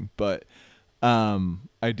something, but I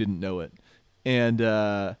didn't know it.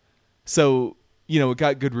 And so, you know, it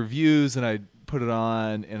got good reviews, and I put it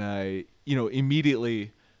on, and I, you know,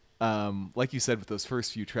 immediately, like you said, with those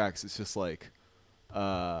first few tracks, it's just like,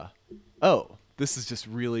 oh, this is just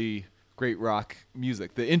really great rock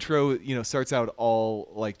music. The intro, you know, starts out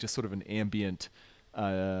all like just sort of an ambient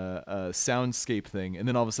soundscape thing, and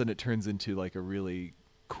then all of a sudden it turns into like a really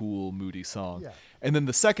cool, moody song. Yeah. And then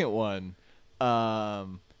the second one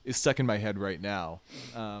is stuck in my head right now.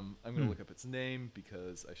 I'm gonna look up its name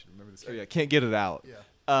because I should remember this. Oh yeah, Can't Get It Out.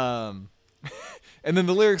 Yeah. And then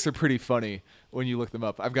the lyrics are pretty funny when you look them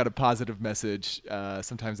up. I've got a positive message.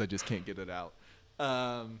 Sometimes I just can't get it out.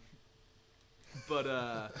 But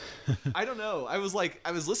I don't know. I was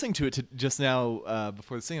listening to it just now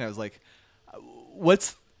before the singing. I was like,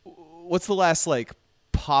 what's the last like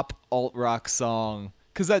pop alt rock song?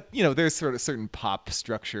 Because that, you know, there's sort of certain pop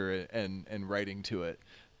structure and writing to it,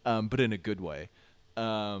 but in a good way.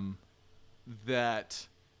 That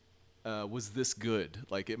was this good.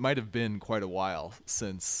 Like, it might have been quite a while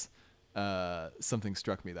since something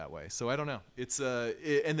struck me that way. So I don't know. It's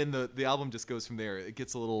and then the album just goes from there. It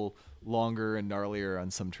gets a little longer and gnarlier on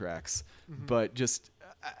some tracks, but just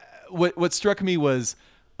what struck me was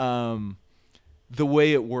the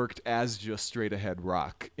way it worked as just straight ahead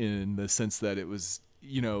rock, in the sense that it was,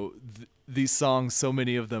 these songs, so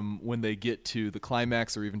many of them, when they get to the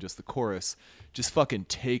climax or even just the chorus, just fucking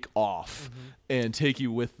take off and take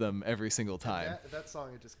you with them every single time. That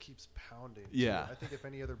song, it just keeps pounding. Yeah. I think if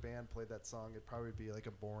any other band played that song, it'd probably be like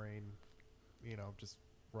a boring, just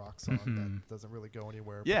rock song that doesn't really go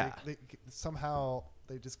anywhere. Yeah. But somehow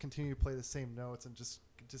they just continue to play the same notes and it just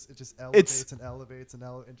elevates and elevates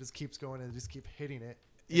and just keeps going and just keep hitting it.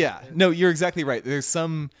 Yeah, no, you're exactly right. There's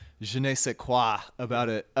some je ne sais quoi about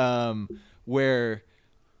it, where,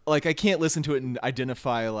 like, I can't listen to it and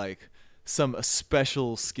identify like some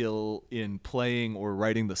special skill in playing or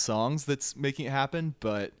writing the songs that's making it happen,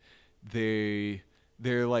 but they're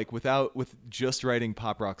like, with just writing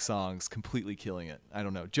pop rock songs, completely killing it. I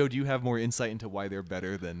don't know. Joe, do you have more insight into why they're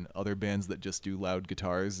better than other bands that just do loud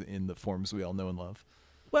guitars in the forms we all know and love?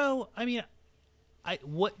 Well, I mean,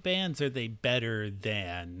 what bands are they better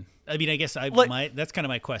than? I mean, I guess that's kind of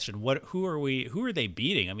my question. Who are they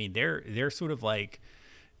beating? I mean, they're sort of like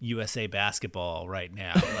USA Basketball right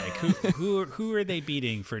now. Like who are they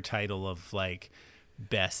beating for title of like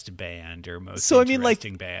best band or most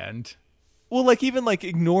interesting band? Well, like, even like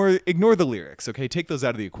ignore the lyrics, okay? Take those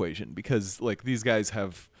out of the equation, because like these guys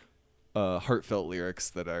have heartfelt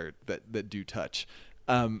lyrics that do touch.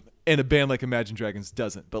 And a band like Imagine Dragons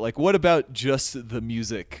doesn't. But like, what about just the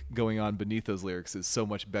music going on beneath those lyrics is so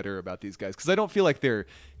much better about these guys? Because I don't feel like they're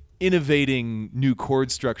innovating new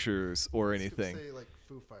chord structures or anything. Say like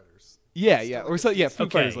Foo Fighters. Yeah. Foo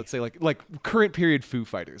Fighters. Let's say like current period Foo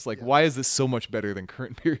Fighters. Like, why is this so much better than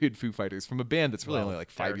current period Foo Fighters from a band that's really only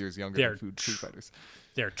like 5 years younger than Foo Fighters?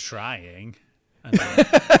 They're trying.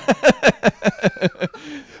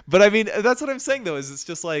 But I mean, that's what I'm saying though. Is it's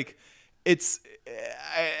just like, it's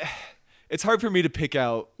hard for me to pick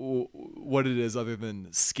out what it is other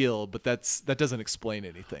than skill, but that doesn't explain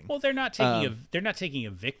anything. Well, they're not taking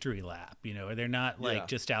a victory lap, or they're not like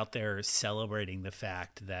just out there celebrating the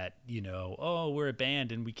fact that, we're a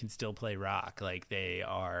band and we can still play rock. Like, they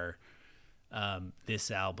are,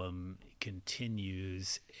 this album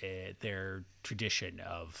continues their tradition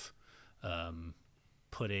of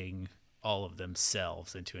putting all of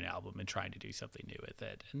themselves into an album and trying to do something new with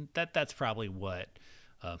it. And that's probably what,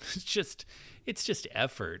 it's just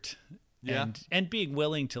effort and being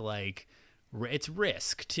willing to like, it's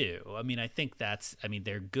risk too. I mean, I think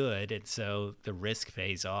they're good. And so the risk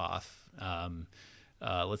pays off.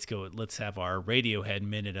 Let's have our Radiohead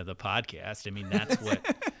minute of the podcast. I mean, that's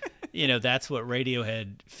what, that's what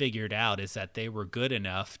Radiohead figured out, is that they were good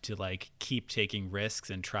enough to like keep taking risks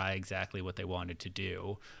and try exactly what they wanted to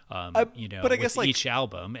do. But I guess with each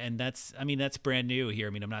album, and that's brand new here. I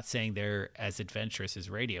mean, I'm not saying they're as adventurous as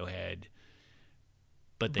Radiohead,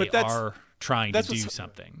 but they are trying to do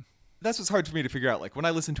something. That's what's hard for me to figure out. Like, when I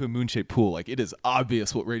listen to A Moon-Shaped Pool, like, it is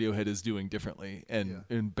obvious what Radiohead is doing differently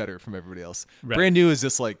and better from everybody else. Right. Brand New is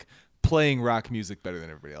just like playing rock music better than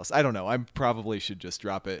everybody else. I don't know. I probably should just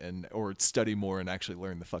drop it or study more and actually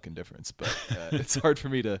learn the fucking difference. But it's hard for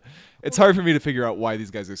me to figure out why these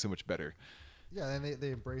guys are so much better. Yeah, and they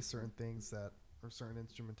embrace certain things or certain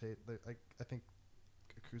instrumentation. I think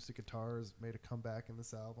acoustic guitars made a comeback in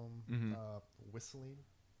this album. Mm-hmm. Whistling.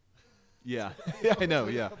 Yeah, I know.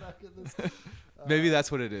 Yeah, maybe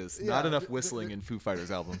that's what it is. Not enough whistling in Foo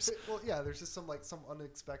Fighters albums. Well, yeah, there's just some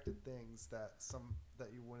unexpected things that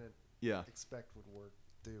you wouldn't expect would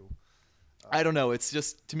do. I don't know. It's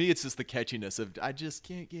just, to me, it's just the catchiness of I just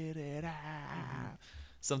can't get it out. Mm-hmm.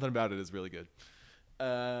 Something about it is really good.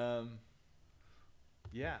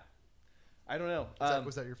 Yeah. I don't know.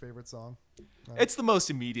 Was that your favorite song? It's the most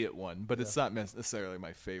immediate one, but it's not necessarily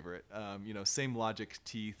my favorite. Same Logic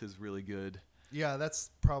Teeth is really good. Yeah, that's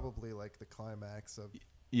probably like the climax of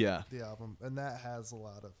the album, and that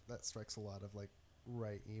strikes a lot of like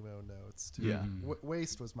right emo notes too. Yeah.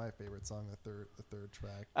 Waste was my favorite song, the third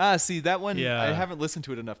track. See that one. Yeah. I haven't listened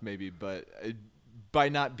to it enough, maybe, but by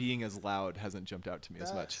not being as loud, hasn't jumped out to me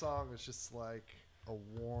as much. That song is just like a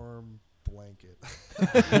warm blanket.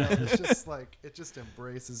 It's just like, it just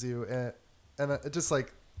embraces you, and it just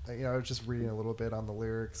like, I was just reading a little bit on the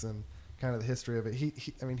lyrics and kind of the history of it.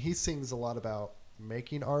 He sings a lot about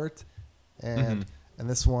making art, and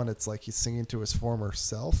this one, it's like he's singing to his former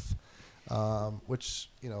self, which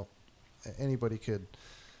anybody could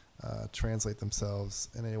translate themselves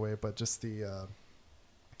in any way, but just the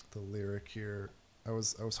lyric here, I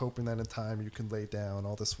was hoping that in time you can lay down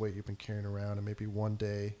all this weight you've been carrying around, and maybe one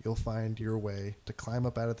day you'll find your way to climb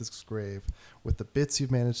up out of this grave with the bits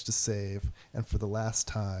you've managed to save, and for the last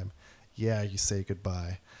time, yeah, you say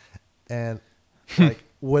goodbye. And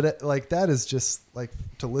like that is just like,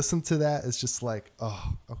 to listen to that is just like,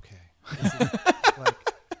 oh, okay. This is,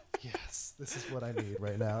 like, yes, this is what I need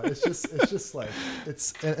right now. It's just like,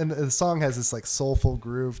 and the song has this like soulful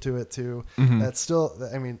groove to it too. That's still,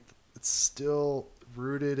 I mean, it's still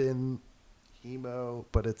rooted in emo,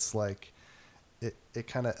 but it's like it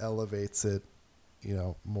kind of elevates it, you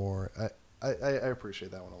know, more. I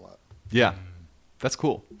appreciate that one a lot. Yeah, that's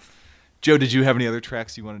cool. Joe, did you have any other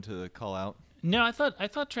tracks you wanted to call out? No, I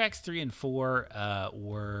thought tracks 3 and 4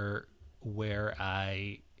 were where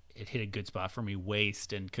it hit a good spot for me.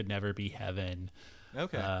 Waste and Could Never Be Heaven.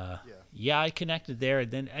 Okay. Yeah, I connected there.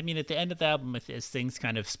 And then, I mean, at the end of the album, as things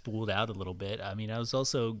kind of spooled out a little bit, I mean, I was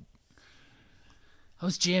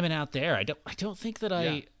jamming out there. I don't think that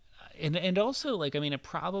and also, like, I mean, it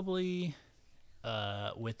probably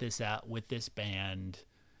with this band,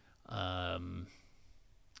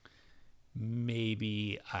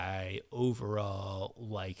 maybe I overall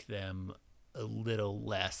like them a little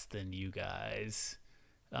less than you guys.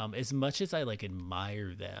 As much as I like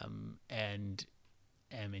admire them and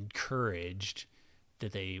am encouraged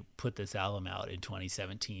that they put this album out in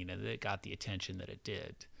 2017 and that it got the attention that it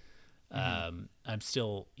did, I'm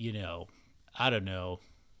still, you know, I don't know.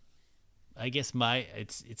 I guess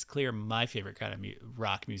it's clear my favorite kind of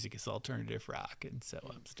rock music is alternative rock, and so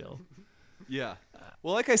I'm still. Yeah.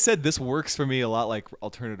 Well, like I said, this works for me a lot like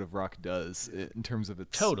alternative rock does in terms of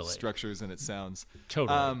its structures and its sounds.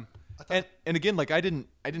 Totally. And again, like I didn't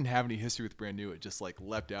have any history with Brand New. It just like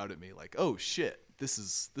leapt out at me like, oh shit, this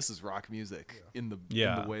is rock music in the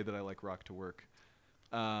way that I like rock to work.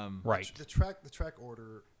 Right. The track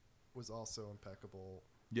order was also impeccable.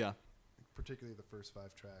 Yeah. Particularly the first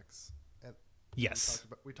 5 tracks. And yes.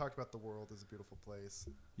 We talked about The World Is a Beautiful Place.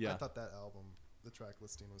 Yeah. I thought that album, the track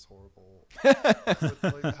listing was horrible.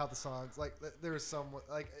 With, like, how the songs, like there was some,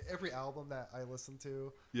 like every album that I listened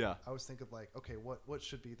to, I was thinking like, okay, what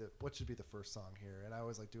should be the first song here? And I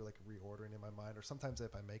always like do like a reordering in my mind, or sometimes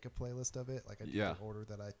if I make a playlist of it, like I do an order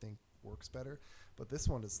that I think works better. But this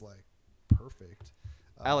one is like perfect.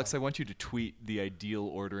 Alex, I want you to tweet the ideal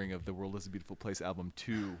ordering of the World Is a Beautiful Place album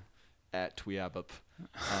to @tweabup,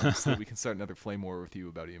 so that we can start another flame war with you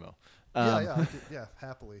about emo.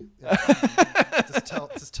 Happily. Yeah.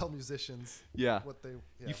 just tell musicians what they.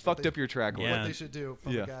 Yeah, you fucked up your track order. What they should do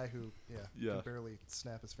from a guy who can barely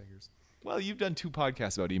snap his fingers. Well, you've done 2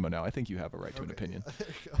 podcasts about emo now. I think you have a right to an opinion. There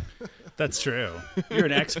you go. That's true. You're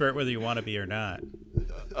an expert whether you want to be or not.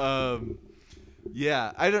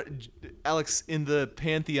 Yeah, I don't. Alex, in the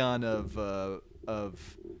pantheon of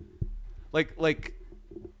like.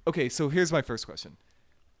 Okay, so here's my first question.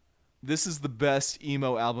 This is the best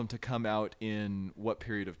emo album to come out in what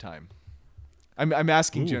period of time? I'm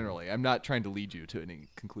asking generally. I'm not trying to lead you to any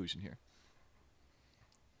conclusion here.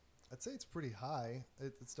 I'd say it's pretty high.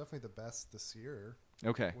 It's definitely the best this year.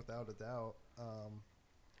 Okay. Without a doubt.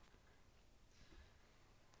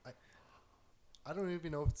 I don't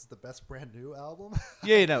even know if it's the best Brand New album.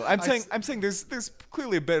 No. I'm saying there's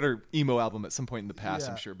clearly a better emo album at some point in the past,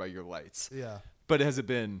 I'm sure, by your lights. Yeah. But has it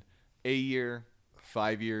been a year,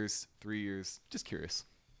 5 years, 3 years? Just curious.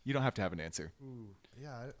 You don't have to have an answer. Ooh,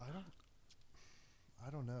 yeah, I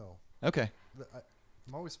don't know. Okay.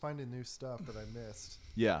 I'm always finding new stuff that I missed.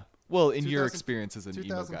 Yeah. Well, in your experience as an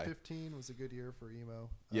emo guy. 2015 was a good year for emo.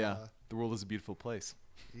 Yeah. The World Is a Beautiful Place.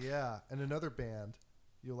 Yeah. And another band,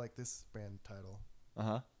 you'll like this band title.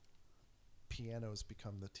 Uh-huh. Pianos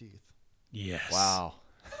Become the Teeth. Yes. Wow.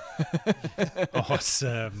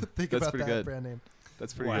 Awesome. Think That's about pretty that good. brand name.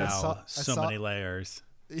 That's pretty good. I Wow. saw Many layers.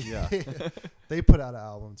 Yeah. They put out an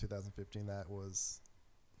album in 2015 that was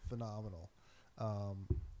phenomenal.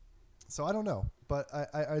 So I don't know, but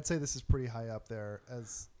I'd say this is pretty high up there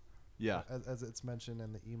as it's mentioned,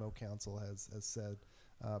 and the Emo Council has said.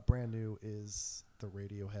 Brand New is the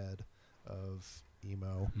Radiohead of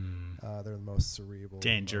emo. They're the most cerebral,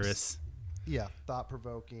 dangerous,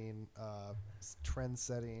 thought-provoking,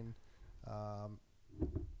 trend-setting.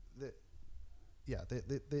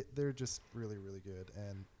 They're just really, really good,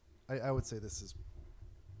 and I would say this is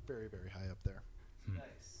very, very high up there.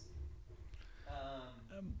 Nice.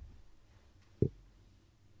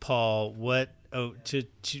 Paul, what? Oh,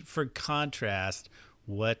 for contrast,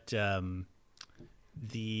 what the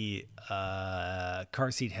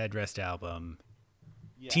Car Seat Headrest album,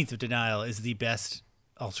 Teeth of Denial, is the best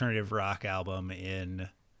alternative rock album in.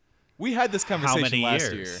 We had this conversation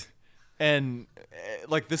last year, And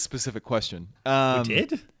like this specific question. We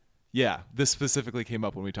did? Yeah, this specifically came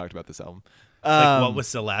up when we talked about this album. Like, what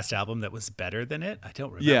was the last album that was better than it? I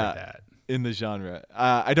don't remember that. In the genre.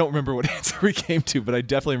 I don't remember what answer we came to, but I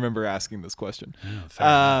definitely remember asking this question. Oh, fair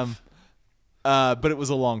enough. But it was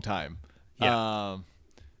a long time. Yeah.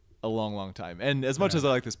 A long time. And as much as I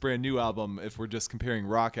like this brand new album, if we're just comparing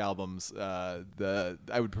rock albums, I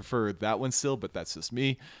would prefer that one still, but that's just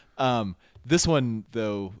me. This one,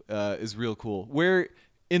 though, is real cool. Where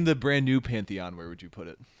in the brand new pantheon, where would you put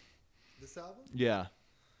it? This album? Yeah.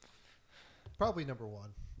 Probably number one.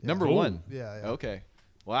 Yeah. Number one? Yeah. Okay.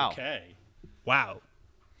 Wow. Okay. Wow.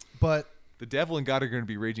 But The Devil and God are going to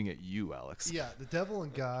be raging at you, Alex. yeah, The Devil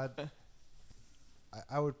and God,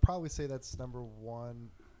 I would probably say that's number one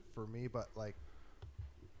for me, but like,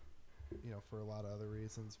 for a lot of other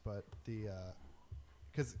reasons. But the,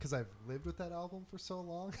 because I've lived with that album for so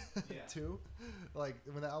long, too. Like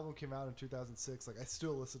when the album came out in 2006, like I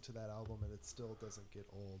still listen to that album and it still doesn't get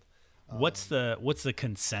old. What's the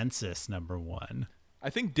consensus number one? I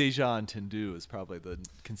think Deja Entendu is probably the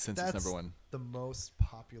consensus number one. The most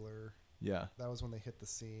popular. Yeah. That was when they hit the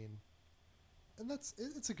scene. And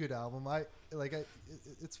it's a good album.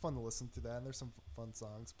 It's fun to listen to that, and there's some fun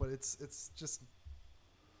songs, but it's just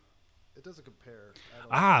it doesn't compare.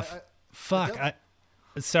 Fuck.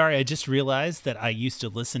 Sorry, I just realized that I used to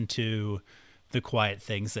listen to The Quiet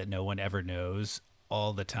Things That No One Ever Knows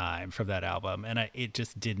all the time from that album, and it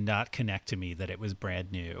just did not connect to me that it was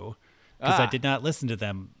brand new because I did not listen to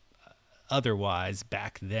them otherwise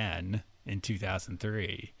back then in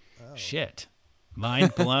 2003. Oh. Shit.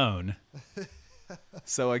 Mind blown.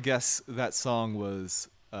 So I guess that song was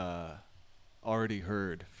already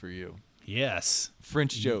heard for you. Yes.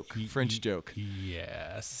 French joke.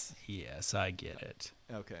 Yes, I get it.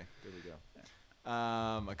 Okay, there we go.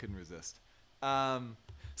 I couldn't resist.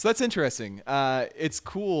 So that's interesting. It's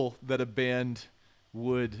cool that a band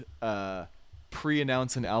would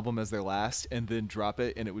pre-announce an album as their last and then drop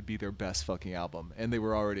it, and it would be their best fucking album. And they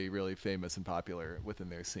were already really famous and popular within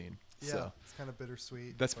their scene. Yeah, So it's kind of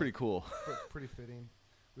bittersweet. that's pretty cool. Pretty fitting.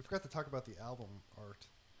 We forgot to talk about the album art.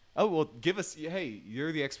 Oh, well, give us... Hey,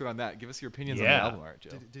 you're the expert on that. Give us your opinions on the Yeah. album art,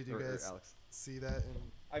 Joe. Did you guys Alex? see that?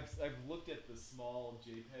 I've looked at the small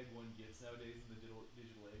JPEG one gets nowadays in the digital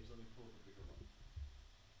age. Let me pull up a bigger one.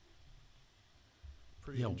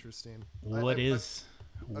 Pretty Yeah. interesting. What I is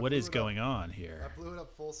blew it up. going on here? I blew it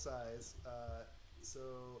up full size.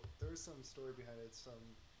 So there's some story behind it. Some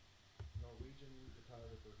Norwegian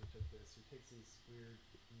photographer who took this. Who takes these weird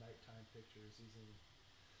nighttime pictures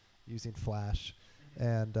using flash,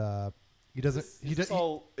 and he doesn't.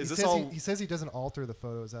 He says he doesn't alter the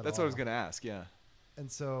photos at all. That's what I was gonna ask. Yeah. And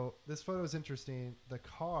so this photo is interesting. The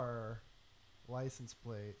car license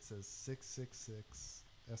plate says 666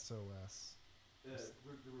 SOS. The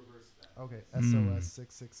reverse of that. Okay, SOS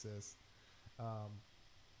 666.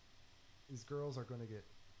 These girls are going to get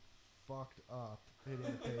fucked up hitting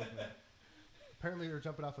the pavement. Apparently, they're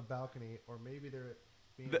jumping off a balcony, or maybe they're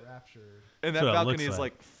being raptured. And that That's what it balcony looks is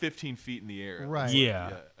like. like 15 feet in the air. Right.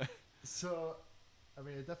 Yeah. So, I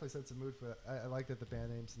mean, it definitely sets a mood for that. I like that the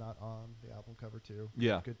band name's not on the album cover, too.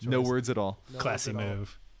 Yeah. Good choice. No words at all. No Classy words at all.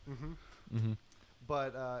 move. Mm-hmm.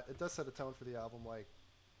 But it does set a tone for the album, like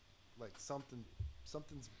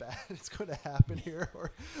something's bad is going to happen here,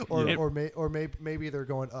 or maybe they're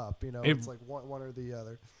going up. It's like one or the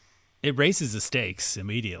other. It raises the stakes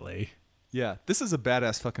immediately. Yeah. This is a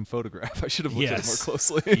badass fucking photograph. I should have looked at it more Yes.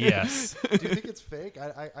 closely. Yes. Do you think it's fake?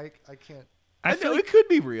 I can't. I I feel know like it could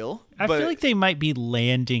be real. I but feel like they might be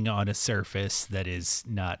landing on a surface that is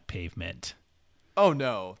not pavement. Oh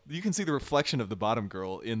no! You can see the reflection of the bottom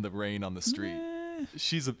girl in the rain on the street.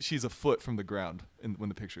 She's a foot from the ground when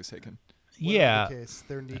the picture is taken. Yeah. Whatever the case,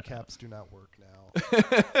 their kneecaps do not work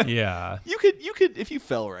now. Yeah. You could if you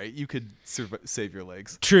fell right, you could save your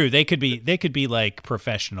legs. True. They could be like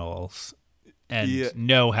professionals and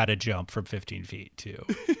know how to jump from 15 feet too.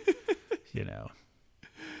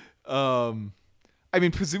 I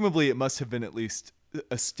mean, presumably it must have been at least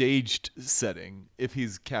a staged setting if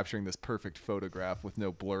he's capturing this perfect photograph with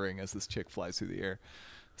no blurring as this chick flies through the air.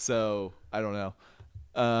 So I don't know.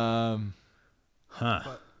 But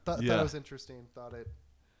thought it was interesting. Thought it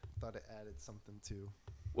added something to.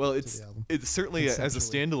 Well, the album. it's certainly as a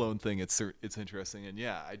Conceptually. standalone thing. It's interesting, and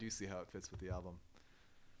yeah, I do see how it fits with the album.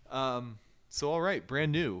 So all right,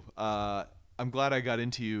 brand new. I'm glad I got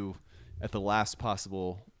into you at the last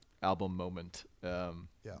possible album moment. Yeah.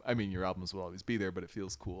 I mean, your albums will always be there, but it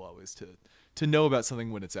feels cool always to know about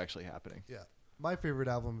something when it's actually happening. Yeah, my favorite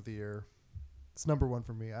album of the year. It's number one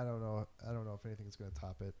for me. I don't know if anything's going to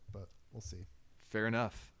top it, but we'll see. Fair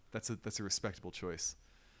enough. That's a respectable choice.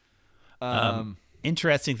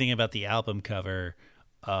 Interesting thing about the album cover,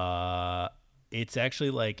 it's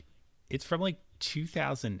actually like it's from like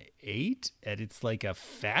 2008, and it's like a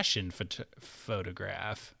fashion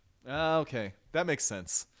photograph. Okay, that makes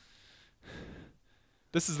sense.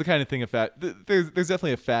 This is the kind of thing there's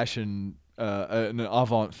definitely a fashion, an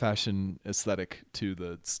avant fashion aesthetic to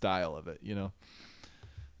the style of it, you know.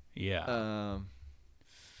 Yeah.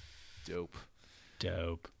 Dope.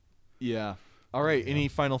 Yeah. All right. Any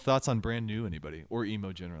final thoughts on Brand New, anybody, or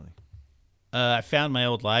emo generally? I found my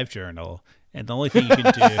old live journal, and the only thing you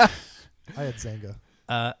can do. I had Zanga.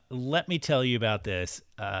 Let me tell you about this.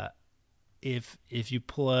 If you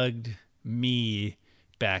plugged me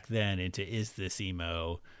back then into Is This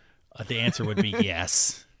Emo, the answer would be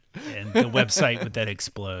yes, and the website would then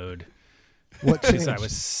explode. What changed? Because I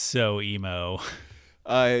was so emo.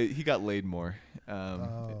 He got laid more.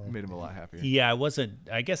 It made him a lot happier. Yeah,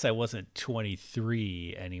 I guess I wasn't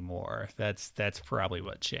 23 anymore. That's probably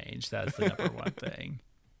what changed. That's the number one thing.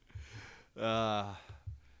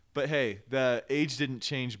 But hey, the age didn't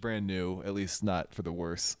change Brand New, at least not for the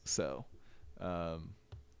worse. So,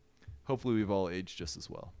 hopefully we've all aged just as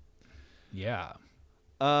well. Yeah.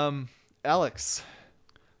 Alex,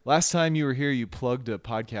 last time you were here, you plugged a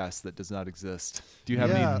podcast that does not exist. Do you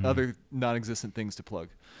have any other non-existent things to plug?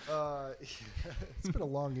 It's been a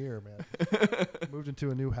long year, man. Moved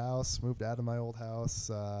into a new house, moved out of my old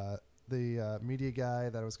house. The media guy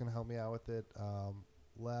that was going to help me out with it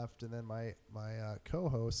left, and then my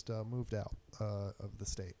co-host moved out of the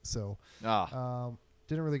state. So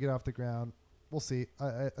didn't really get off the ground. We'll see.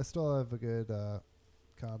 I still have a good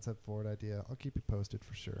concept for it, idea. I'll keep you posted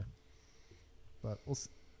for sure. But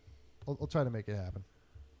I'll try to make it happen.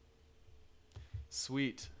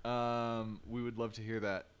 Sweet. We would love to hear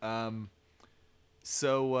that.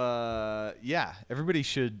 So everybody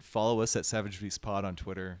should follow us at Savage Beast Pod on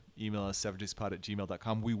Twitter. Email us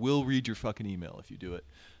savagebeastpod@gmail.com. We will read your fucking email if you do it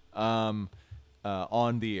on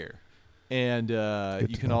the air. And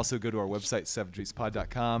you can also go to our website,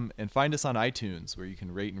 savagebeastpod.com, and find us on iTunes, where you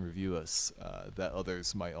can rate and review us that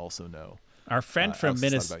others might also know. Our friend from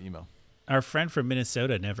Minnesota. About emo. Our friend from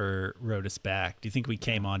Minnesota never wrote us back. Do you think we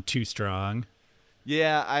came on too strong?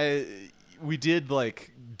 Yeah, we did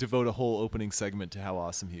devote a whole opening segment to how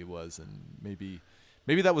awesome he was, and maybe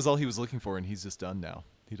that was all he was looking for, and he's just done now.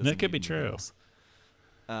 He doesn't That could be need anything true. else.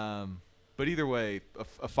 But either way,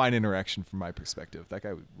 a fine interaction from my perspective. That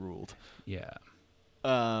guy ruled. Yeah.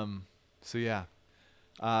 So yeah,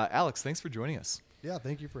 Alex, thanks for joining us. Yeah,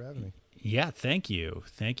 thank you for having me. Yeah, thank you.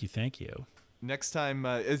 Next time,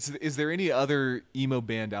 is there any other emo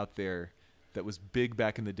band out there that was big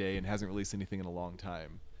back in the day and hasn't released anything in a long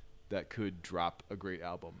time that could drop a great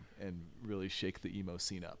album and really shake the emo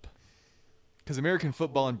scene up? Because American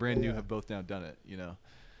Football and Brand New have both now done it, you know?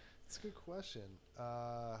 It's a good question.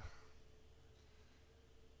 Man.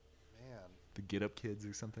 The Get Up Kids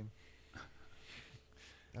or something?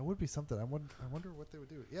 That would be something. I wonder what they would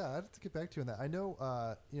do. Yeah, I'd have to get back to you on that. I know,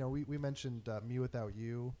 we mentioned Me Without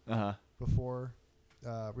You before.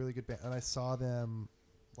 Really good band. And I saw them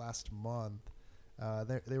last month.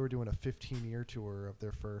 They were doing a 15-year tour of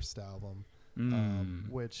their first album,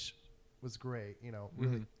 which was great, really.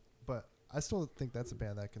 Mm-hmm. But I still think that's a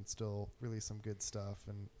band that can still release some good stuff.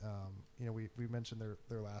 And, we mentioned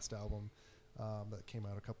their last album that came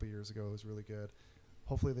out a couple years ago. It was really good.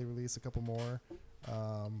 Hopefully they release a couple more.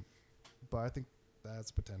 But I think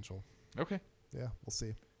that's potential. Okay. Yeah, we'll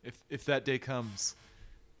see. If that day comes,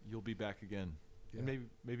 you'll be back again. Yeah. And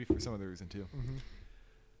maybe for some other reason too.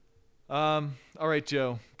 Mm-hmm. All right,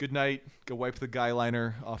 Joe. Good night. Go wipe the guy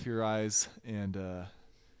liner off your eyes and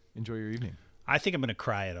enjoy your evening. I think I'm going to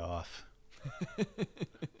cry it off.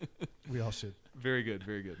 We all should. Very good.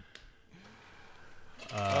 Very good.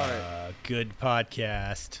 All right. Good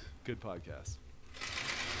podcast. Good podcast.